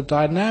much of the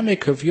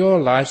dynamic of your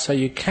life, so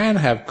you can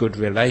have good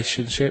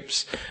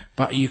relationships,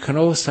 but you can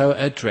also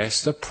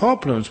address the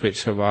problems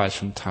which arise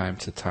from time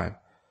to time.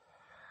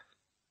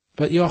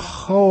 But your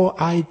whole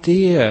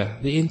idea,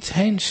 the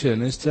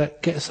intention, is to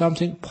get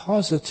something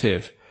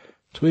positive,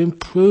 to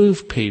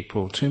improve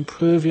people, to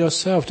improve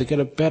yourself, to get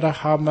a better,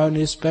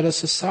 harmonious, better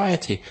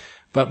society.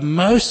 But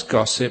most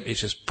gossip is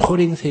just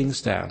putting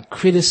things down,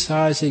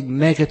 criticizing,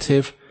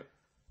 negative,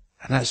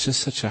 and that's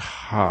just such a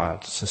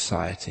hard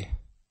society.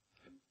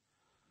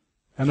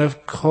 And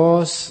of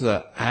course,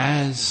 that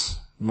as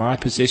my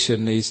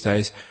position these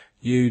days,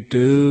 you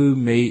do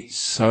meet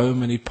so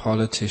many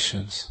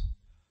politicians.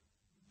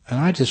 And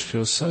I just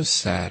feel so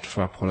sad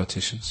for our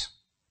politicians.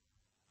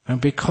 And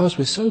because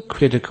we're so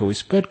critical, we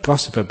spread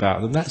gossip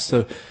about them. That's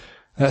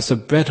the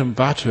bread and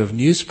butter of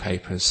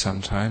newspapers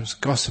sometimes,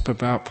 gossip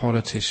about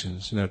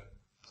politicians. You know,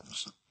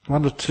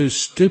 one or two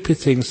stupid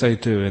things they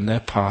do in their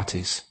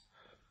parties.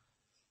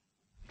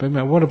 But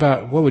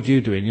what would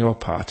you do in your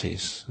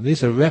parties?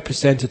 These are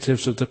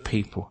representatives of the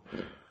people.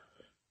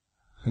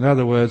 In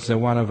other words, they're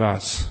one of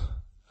us.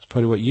 That's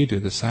probably what you do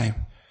the same.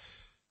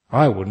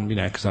 I wouldn't,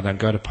 because I don't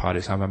go to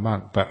parties, I'm a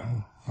monk, but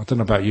I don't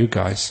know about you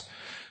guys.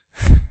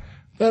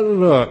 But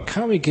look,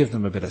 can't we give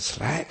them a bit of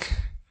slack?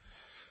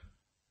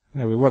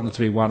 We want them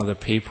to be one of the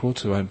people,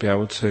 to be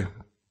able to.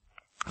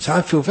 So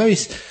I feel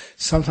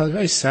sometimes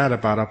very sad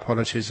about our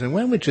politicians, and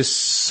when we're just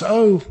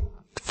so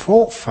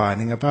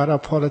fault-finding about our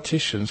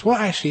politicians,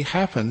 what actually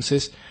happens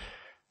is,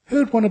 who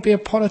would want to be a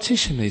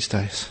politician these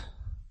days?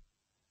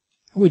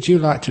 Would you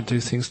like to do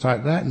things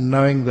like that,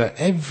 knowing that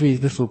every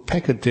little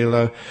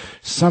peccadillo,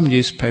 some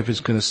newspaper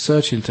is going to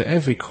search into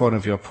every corner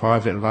of your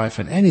private life,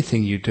 and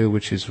anything you do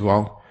which is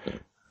wrong,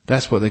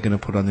 that's what they're going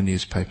to put on the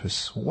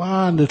newspapers.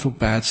 One little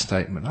bad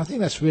statement. I think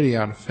that's really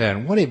unfair.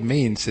 And what it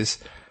means is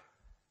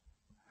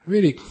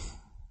really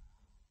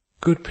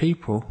good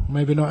people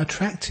maybe not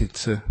attracted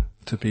to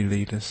be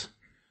leaders.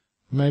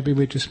 Maybe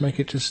we just make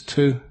it just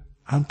too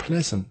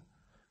unpleasant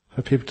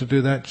for people to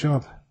do that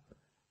job.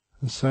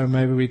 And so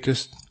maybe we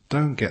just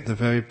don't get the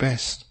very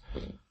best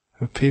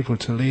of people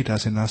to lead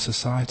us in our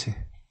society.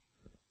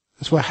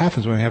 That's what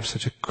happens when we have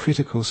such a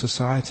critical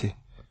society,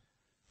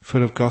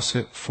 full of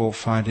gossip,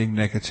 fault-finding,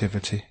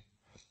 negativity.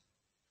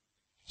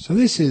 So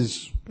this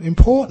is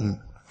important.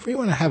 If we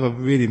want to have a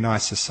really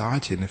nice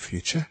society in the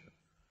future,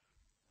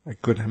 a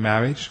good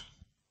marriage,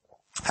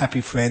 happy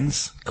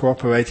friends,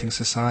 cooperating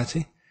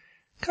society,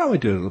 can't we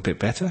do a little bit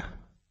better?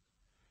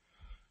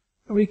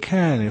 We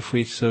can if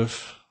we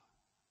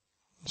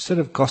instead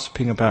of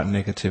gossiping about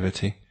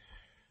negativity,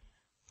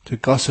 to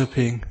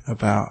gossiping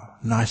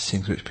about nice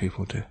things which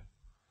people do.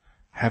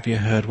 Have you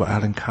heard what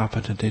Alan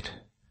Carpenter did?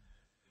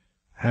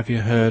 Have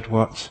you heard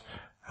what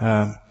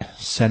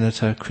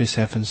Senator Chris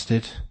Evans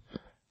did,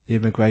 the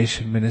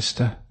immigration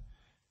minister?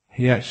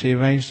 He actually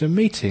arranged a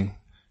meeting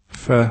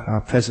for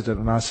our president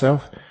and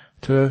ourselves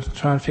to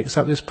try and fix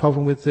up this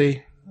problem with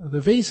the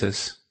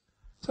visas.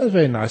 So it's a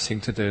very nice thing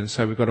to do, and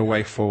so we've got a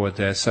way forward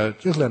there. So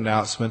just an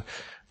announcement,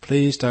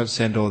 please don't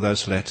send all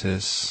those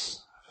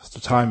letters. For the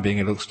time being,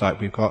 it looks like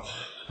we've got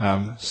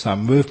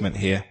some movement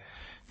here.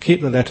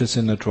 Keep the letters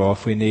in the drawer.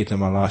 If we need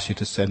them, I'll ask you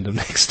to send them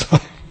next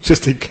time,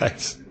 just in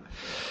case.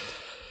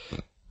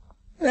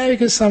 Yeah,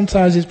 because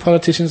sometimes these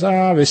politicians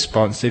are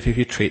responsive if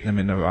you treat them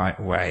in the right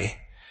way.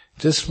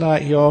 Just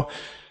like your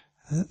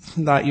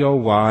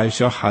wives,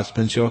 your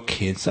husbands, your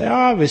kids, they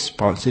are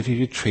responsive if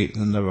you treat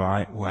them the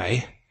right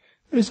way.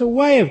 There's a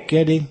way of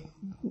getting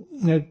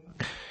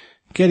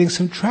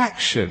some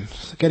traction,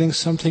 getting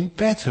something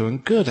better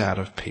and good out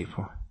of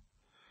people.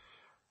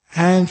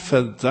 And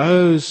for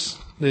there's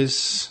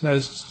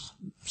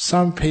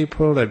some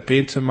people, they've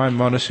been to my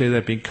monastery,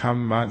 they've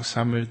become monks,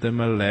 some of them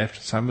are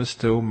left, some are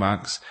still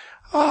monks.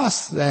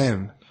 Ask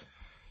them,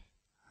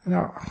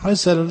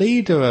 As a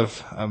leader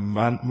of a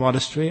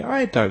monastery,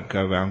 I don't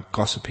go around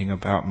gossiping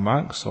about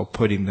monks or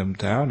putting them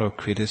down or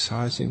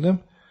criticizing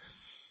them.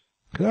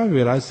 Because I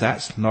realize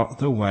that's not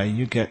the way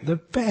you get the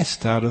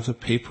best out of the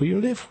people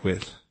you live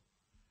with.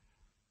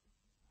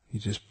 You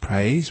just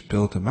praise,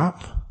 build them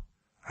up,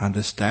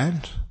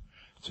 understand.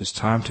 So it's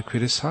time to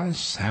criticize,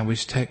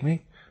 sandwich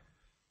technique.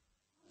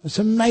 It's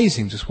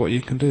amazing just what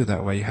you can do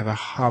that way. You have a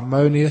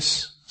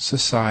harmonious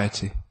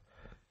society.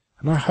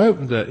 And I hope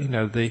that,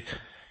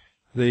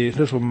 the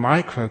little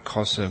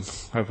microcosm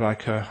of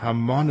like a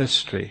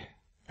monastery,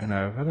 I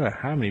don't know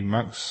how many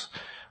monks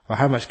or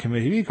how much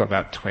community. You've got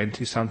about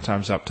 20,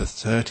 sometimes up to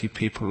 30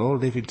 people all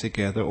living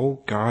together,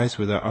 all guys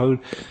with their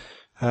own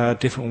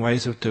different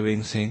ways of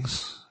doing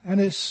things. And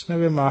it's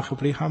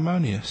remarkably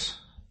harmonious.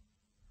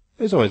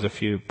 There's always a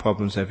few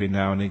problems every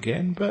now and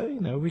again, but,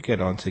 we get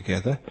on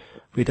together.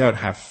 We don't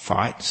have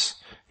fights.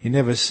 You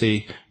never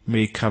see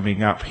me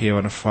coming up here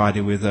on a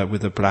Friday with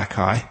a black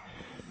eye.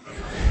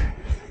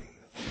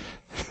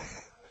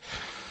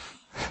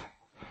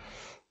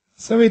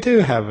 So we do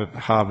have a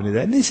harmony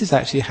there, and this is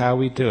actually how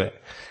we do it.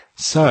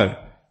 So,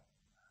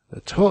 the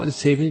talk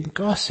this evening,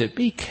 gossip,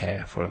 be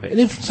careful of it.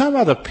 And if some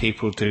other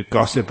people do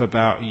gossip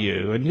about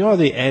you, and you're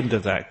the end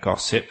of that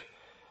gossip,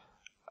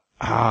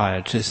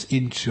 just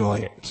enjoy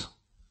it.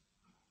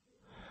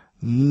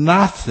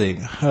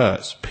 Nothing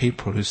hurts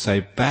people who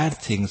say bad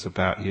things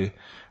about you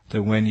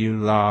than when you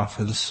laugh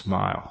and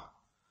smile.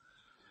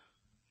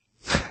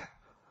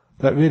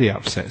 That really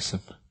upsets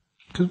them.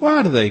 Because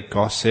why do they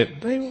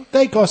gossip?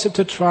 They gossip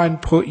to try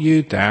and put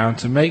you down,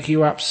 to make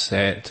you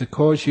upset, to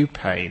cause you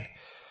pain.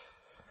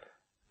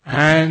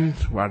 And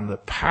one of the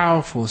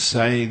powerful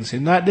sayings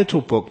in that little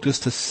book,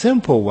 just a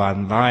simple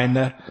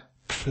one-liner,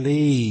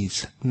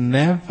 please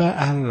never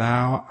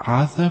allow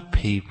other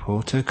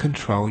people to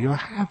control your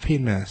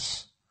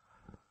happiness.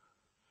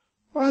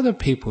 What other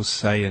people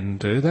say and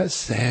do,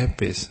 that's their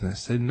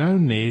business. There's no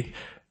need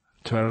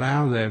to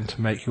allow them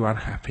to make you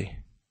unhappy.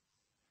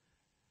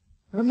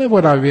 I remember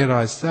when I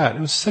realized that, it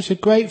was such a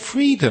great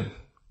freedom.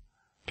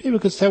 People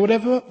could say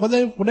whatever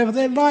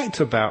they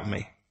liked about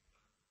me.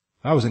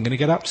 I wasn't going to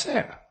get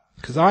upset,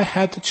 because I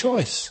had the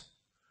choice.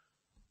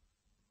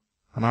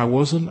 And I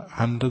wasn't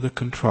under the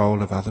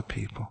control of other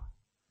people.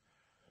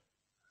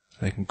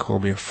 They can call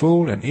me a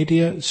fool, an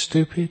idiot,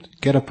 stupid,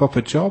 get a proper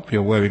job,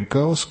 you're wearing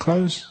girls'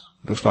 clothes,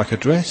 looks like a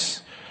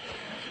dress.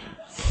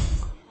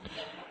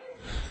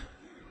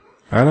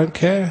 I don't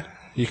care.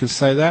 You can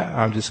say that,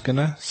 I'm just going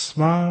to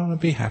smile and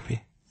be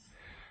happy.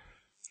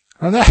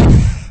 And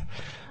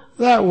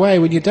that way,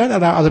 when you don't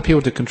allow other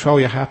people to control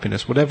your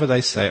happiness, whatever they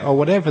say or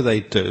whatever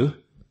they do,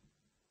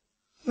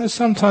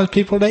 sometimes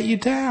people let you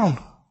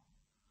down.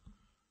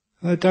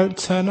 They don't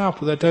turn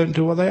up or they don't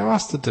do what they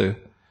ask to do.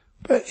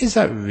 But is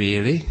that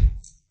really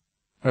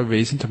a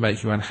reason to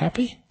make you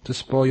unhappy? To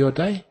spoil your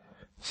day?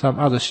 Some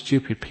other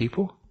stupid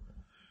people?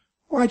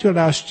 Why do you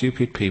allow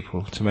stupid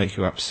people to make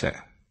you upset?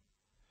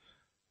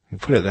 You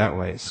put it that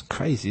way, it's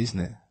crazy, isn't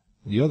it?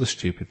 You're the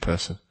stupid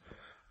person.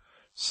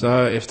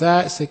 So if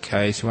that's the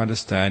case, you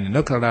understand, you're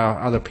not going to allow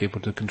other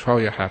people to control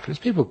your happiness.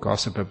 People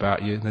gossip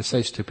about you, and they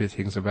say stupid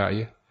things about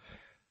you.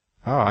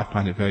 I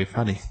find it very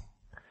funny.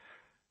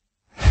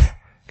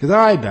 Because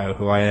I know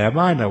who I am,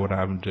 I know what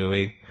I'm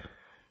doing.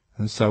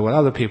 And so when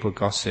other people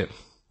gossip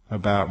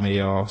about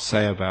me or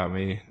say about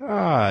me,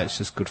 it's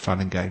just good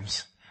fun and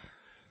games.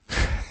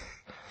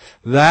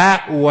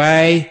 That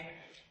way,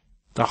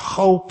 the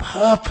whole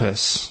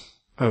purpose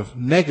of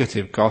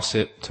negative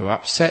gossip, to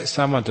upset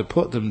someone, to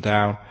put them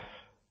down,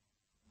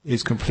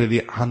 is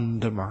completely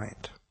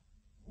undermined.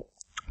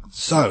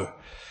 So,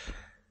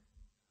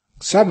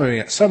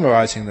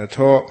 summarizing the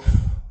talk,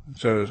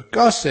 so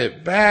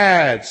gossip,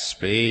 bad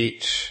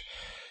speech,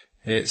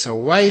 it's a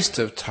waste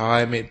of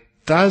time, it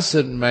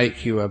doesn't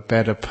make you a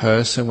better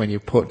person when you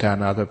put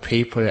down other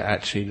people, it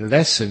actually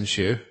lessens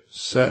you,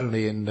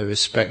 certainly in the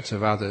respect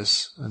of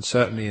others, and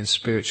certainly in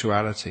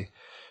spirituality.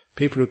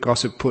 People who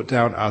gossip put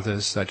down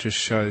others, that just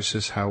shows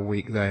us how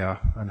weak they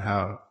are and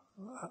how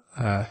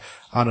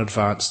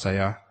unadvanced they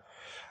are.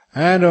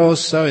 And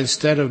also,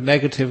 instead of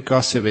negative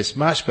gossip, it's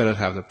much better to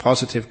have the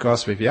positive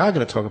gossip. If you are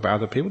going to talk about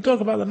other people,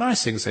 talk about the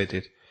nice things they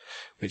did.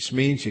 Which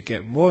means you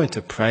get more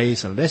into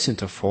praise and less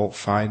into fault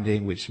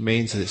finding, which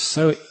means that it's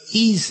so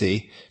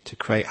easy to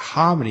create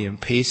harmony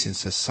and peace in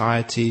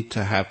society,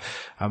 to have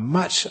a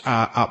much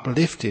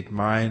uplifted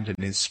mind,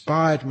 an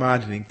inspired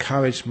mind, an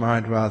encouraged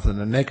mind, rather than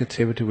a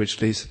negativity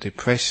which leads to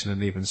depression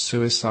and even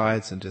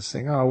suicides, and just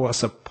think,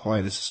 what's the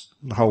point?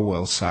 The whole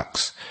world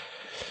sucks.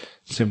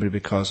 Simply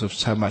because of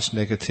so much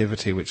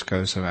negativity which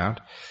goes around.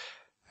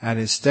 And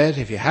instead,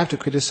 if you have to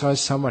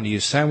criticize someone,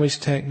 use sandwich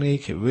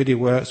technique. It really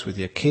works with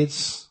your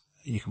kids.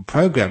 You can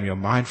program your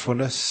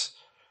mindfulness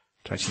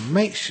to actually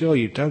make sure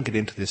you don't get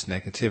into this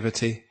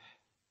negativity.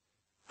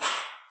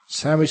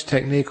 Sandwich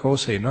technique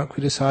also, you're not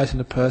criticizing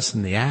the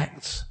person, the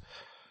act.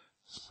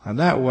 And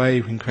that way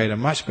you can create a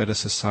much better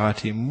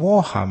society,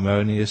 more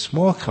harmonious,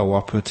 more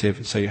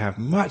cooperative, so you have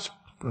much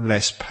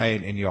less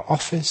pain in your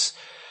office.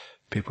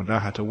 People know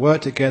how to work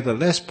together,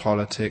 less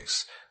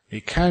politics,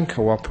 We can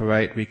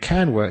cooperate, we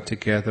can work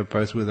together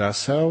both with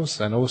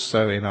ourselves and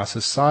also in our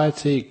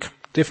society,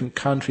 different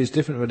countries,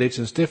 different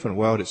religions, different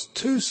world. It's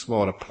too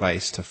small a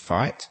place to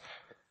fight.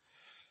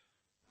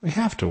 We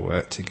have to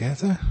work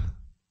together.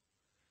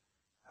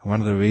 One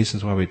of the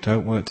reasons why we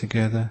don't work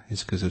together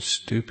is because of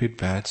stupid,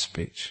 bad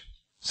speech,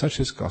 such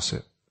as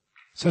gossip,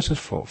 such as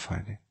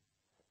fault-finding.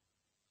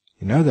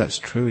 You know that's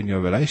true in your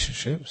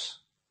relationships,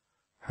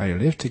 how you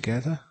live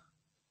together.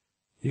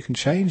 You can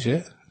change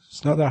it.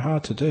 It's not that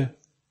hard to do.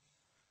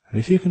 And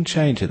if you can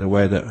change it the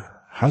way that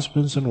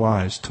husbands and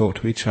wives talk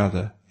to each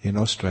other in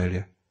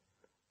Australia,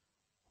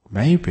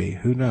 maybe,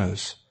 who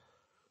knows,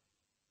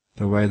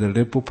 the way the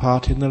Liberal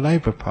Party and the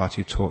Labour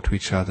Party talk to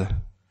each other,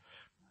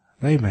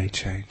 they may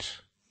change.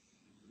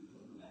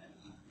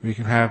 We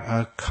can have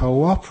a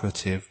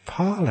cooperative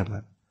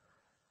parliament.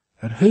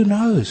 And who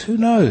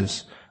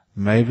knows,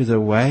 maybe the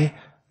way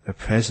the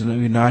President of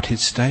the United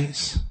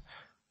States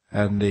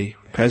and the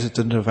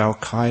President of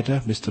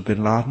Al-Qaeda, Mr.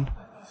 Bin Laden,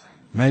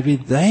 maybe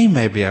they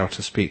may be able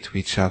to speak to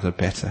each other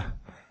better.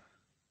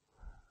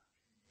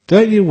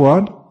 Don't you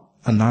want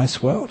a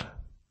nice world?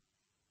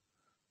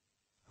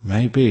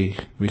 Maybe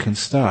we can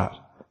start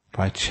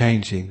by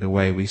changing the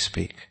way we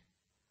speak.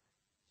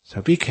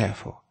 So be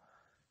careful.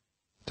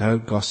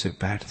 Don't gossip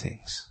bad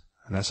things.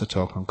 And that's a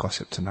talk on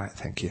gossip tonight.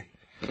 Thank you.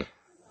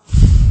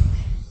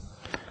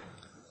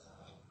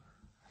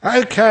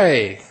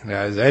 Okay.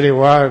 Now, has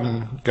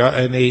anyone got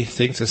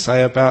anything to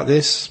say about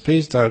this?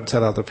 Please don't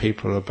tell other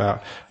people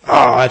about,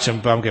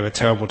 Ajahn Brahm gave a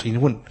terrible thing. You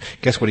wouldn't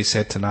guess what he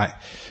said tonight.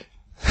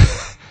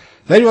 Has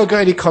anyone got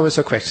any comments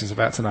or questions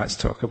about tonight's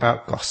talk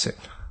about gossip?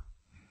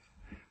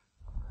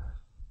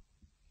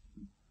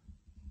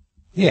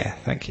 Yeah,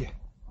 thank you.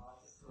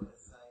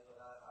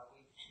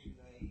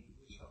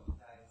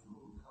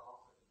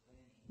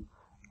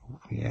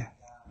 Yeah.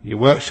 Your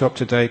workshop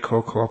today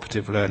called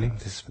Cooperative Learning.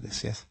 This is for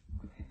this, yes.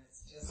 And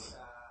it's just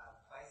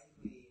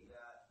basically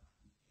the rules for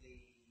having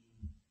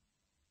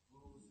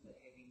kids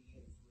working in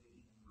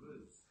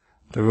groups.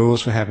 The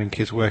rules for having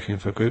kids working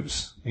for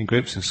groups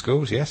in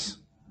schools, yes.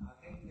 I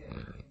think that in the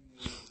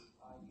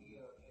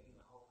idea of having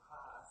the whole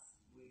class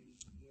working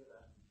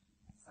together,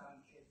 some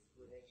kids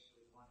would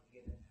actually want to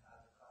get into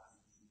other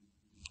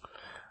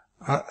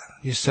classes.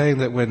 You're saying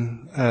that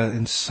when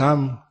in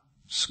some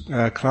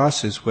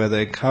classes where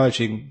they're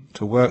encouraging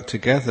to work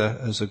together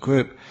as a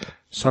group,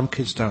 some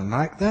kids don't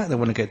like that. They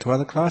want to get to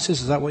other classes.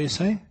 Is that what you're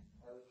saying? They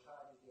would try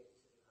to get to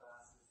the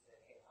classes that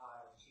had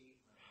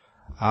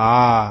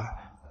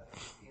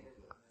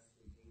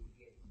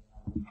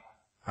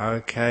higher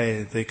achievement.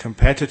 Okay. The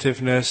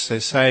competitiveness.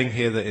 They're saying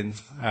here that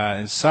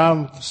in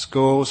some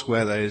schools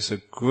where there is a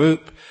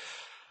group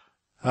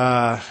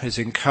is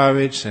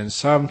encouraged, and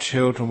some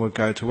children would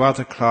go to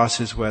other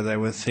classes where they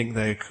would think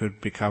they could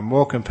become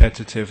more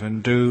competitive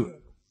and do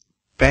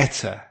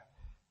better.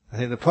 I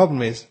think the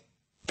problem is,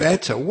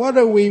 better, what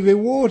are we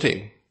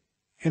rewarding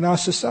in our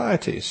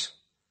societies?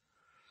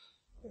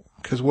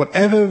 Because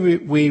whatever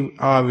we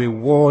are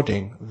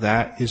rewarding,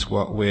 that is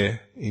what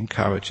we're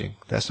encouraging.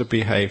 That's the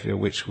behavior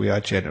which we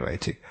are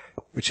generating,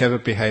 whichever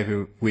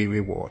behavior we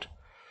reward.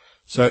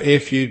 So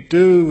if you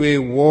do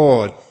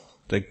reward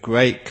the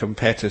great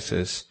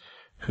competitors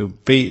who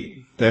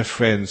beat their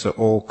friends at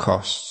all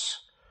costs,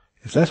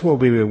 if that's what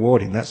we're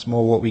rewarding, that's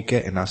more what we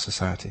get in our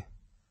society.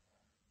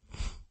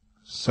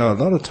 So a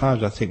lot of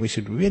times I think we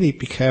should really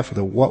be careful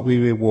of what we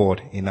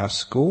reward in our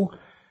school,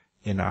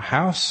 in our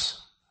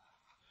house,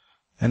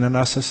 and in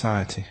our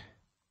society.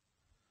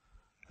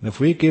 And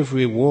if we give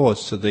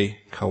rewards to the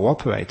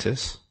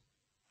cooperators,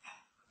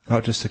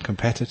 not just the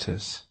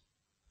competitors,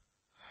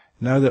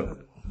 know that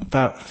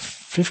about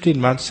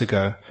 15 months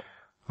ago,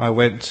 I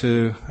went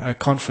to a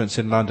conference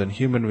in London,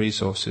 Human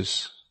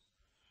Resources,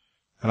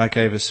 and I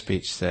gave a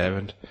speech there.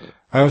 And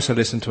I also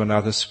listened to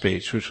another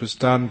speech, which was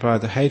done by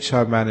the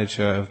HR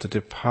manager of the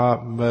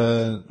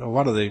department, or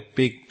one of the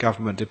big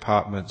government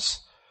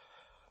departments.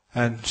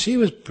 And she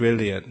was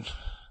brilliant,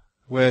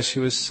 where she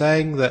was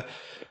saying that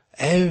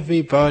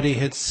everybody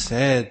had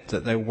said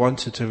that they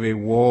wanted to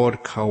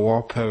reward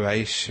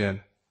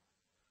cooperation,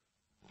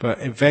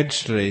 but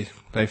eventually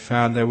they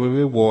found they were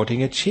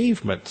rewarding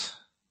achievement.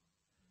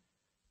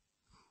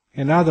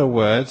 In other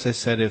words, they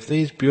said if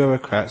these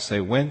bureaucrats, they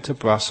went to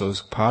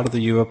Brussels, part of the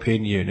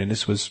European Union,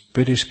 this was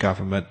British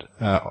government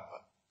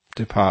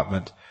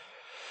department,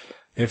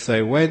 if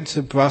they went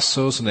to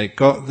Brussels and they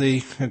got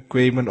the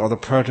agreement or the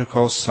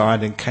protocol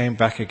signed and came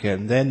back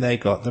again, then they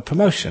got the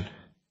promotion.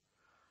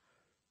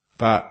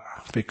 But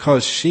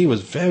because she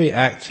was very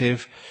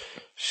active,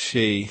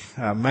 she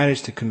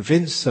managed to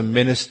convince the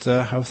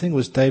minister, I think it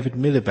was David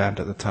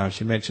Miliband at the time,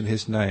 she mentioned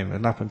his name,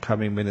 an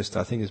up-and-coming minister,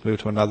 I think he's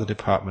moved to another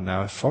department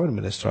now, a foreign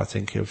minister, I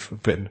think, of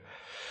Britain.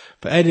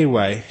 But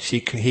anyway, she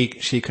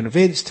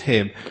convinced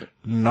him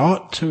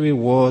not to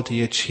reward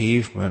the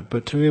achievement,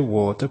 but to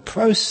reward the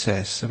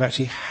process of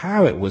actually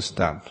how it was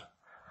done.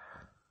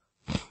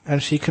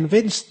 And she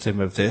convinced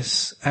him of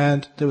this,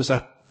 and there was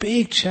a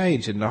big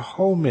change in the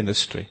whole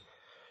ministry.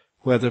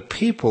 where the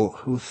people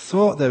who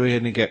thought they were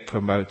going to get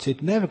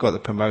promoted never got the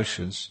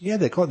promotions. Yeah,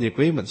 they got the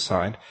agreement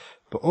signed,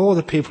 but all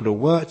the people who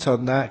worked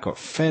on that got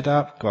fed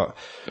up,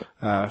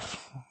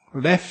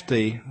 left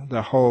the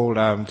whole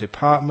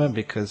department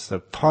because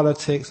of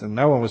politics, and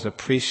no one was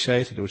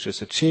appreciated. It was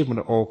just achievement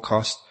at all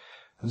costs.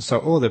 And so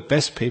all the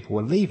best people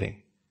were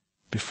leaving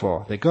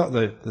before. They got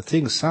the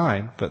things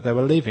signed, but they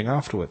were leaving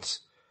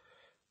afterwards.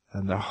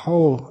 And the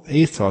whole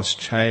ethos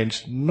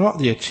changed, not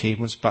the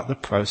achievements, but the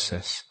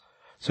process.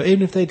 So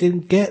even if they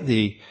didn't get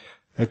the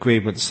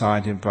agreement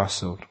signed in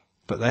Brussels,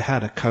 but they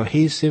had a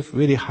cohesive,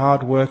 really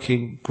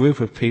hard-working group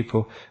of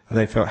people, and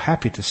they felt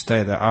happy to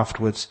stay there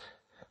afterwards,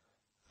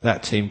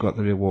 that team got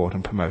the reward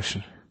and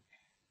promotion.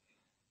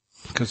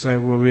 Because they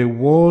were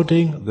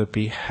rewarding the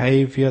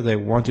behavior they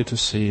wanted to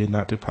see in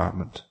that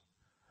department.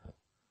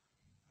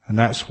 And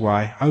that's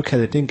why, okay,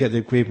 they didn't get the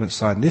agreement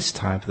signed this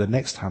time, but the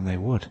next time they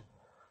would.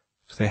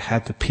 So they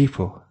had the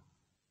people,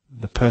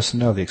 the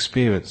personnel, the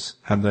experience,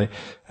 and the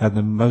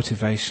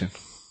motivation.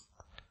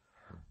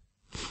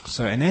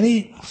 So in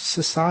any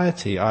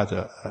society,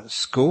 either a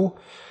school,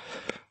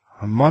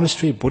 a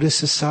monastery, Buddhist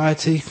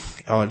society,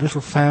 or a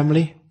little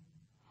family,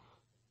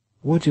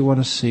 what do you want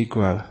to see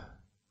grow?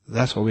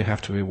 That's what we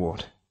have to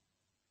reward.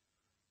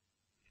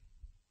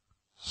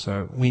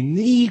 So we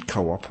need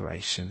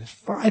cooperation. It's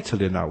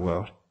vital in our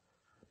world.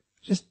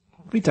 Just,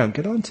 we don't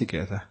get on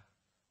together.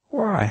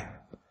 Why?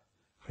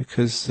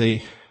 Because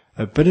the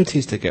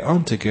abilities to get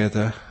on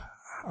together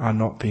are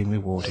not being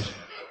rewarded.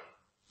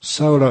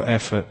 Solo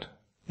effort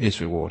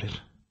is rewarded.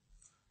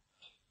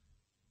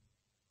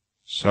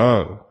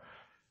 So,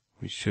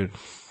 we should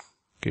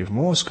give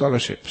more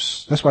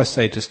scholarships. That's why I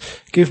say just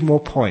give more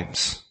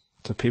points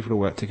to people who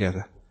work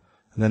together.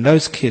 And then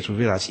those kids will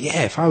realize,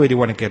 yeah, if I really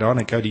want to get on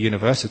and go to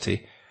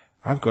university,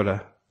 I've got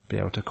to be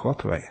able to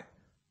cooperate.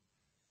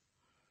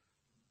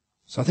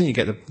 So I think you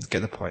get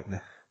the point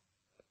there.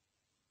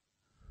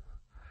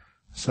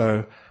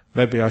 So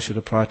maybe I should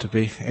apply to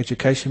be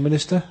education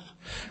minister.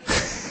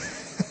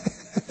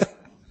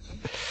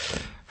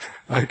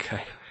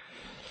 Okay.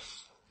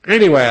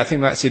 Anyway, I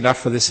think that's enough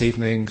for this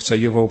evening. So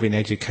you've all been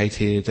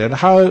educated, and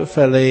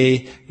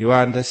hopefully you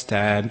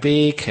understand.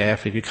 Be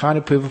careful. If you can't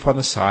improve upon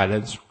the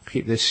silence,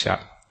 keep this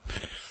shut.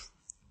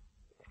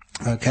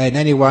 Okay, and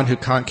anyone who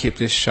can't keep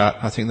this shut,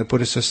 I think the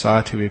Buddhist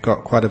Society, we've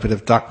got quite a bit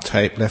of duct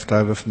tape left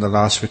over from the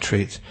last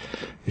retreat.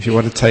 If you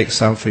want to take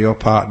some for your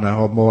partner,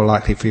 or more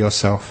likely for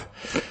yourself,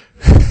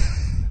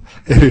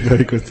 it'd be a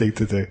very good thing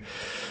to do.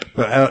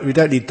 But we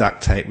don't need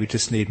duct tape, we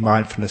just need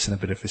mindfulness and a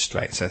bit of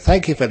restraint. So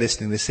thank you for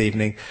listening this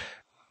evening.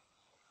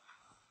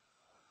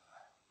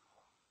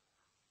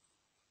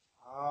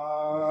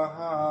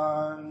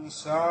 Aham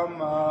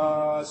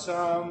Samma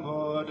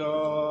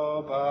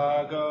Sambuddho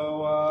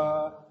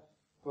Bhagava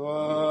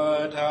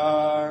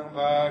Buddhaṃ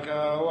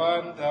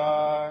Bhagavaṃ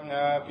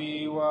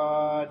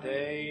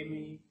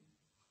Abhivademi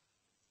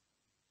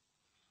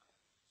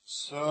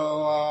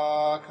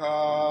Soakato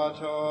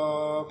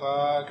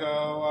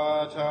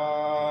Bhagavata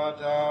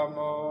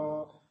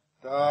Dhammo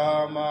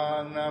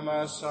Dhammam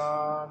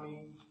Namasami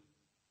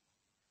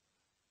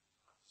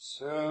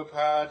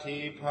Supatipano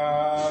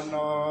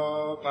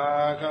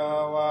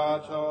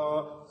Bhagavato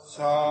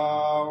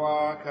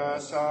Sāvaka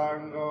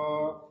Sangho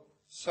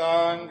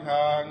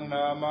Sanghang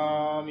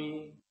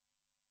Namami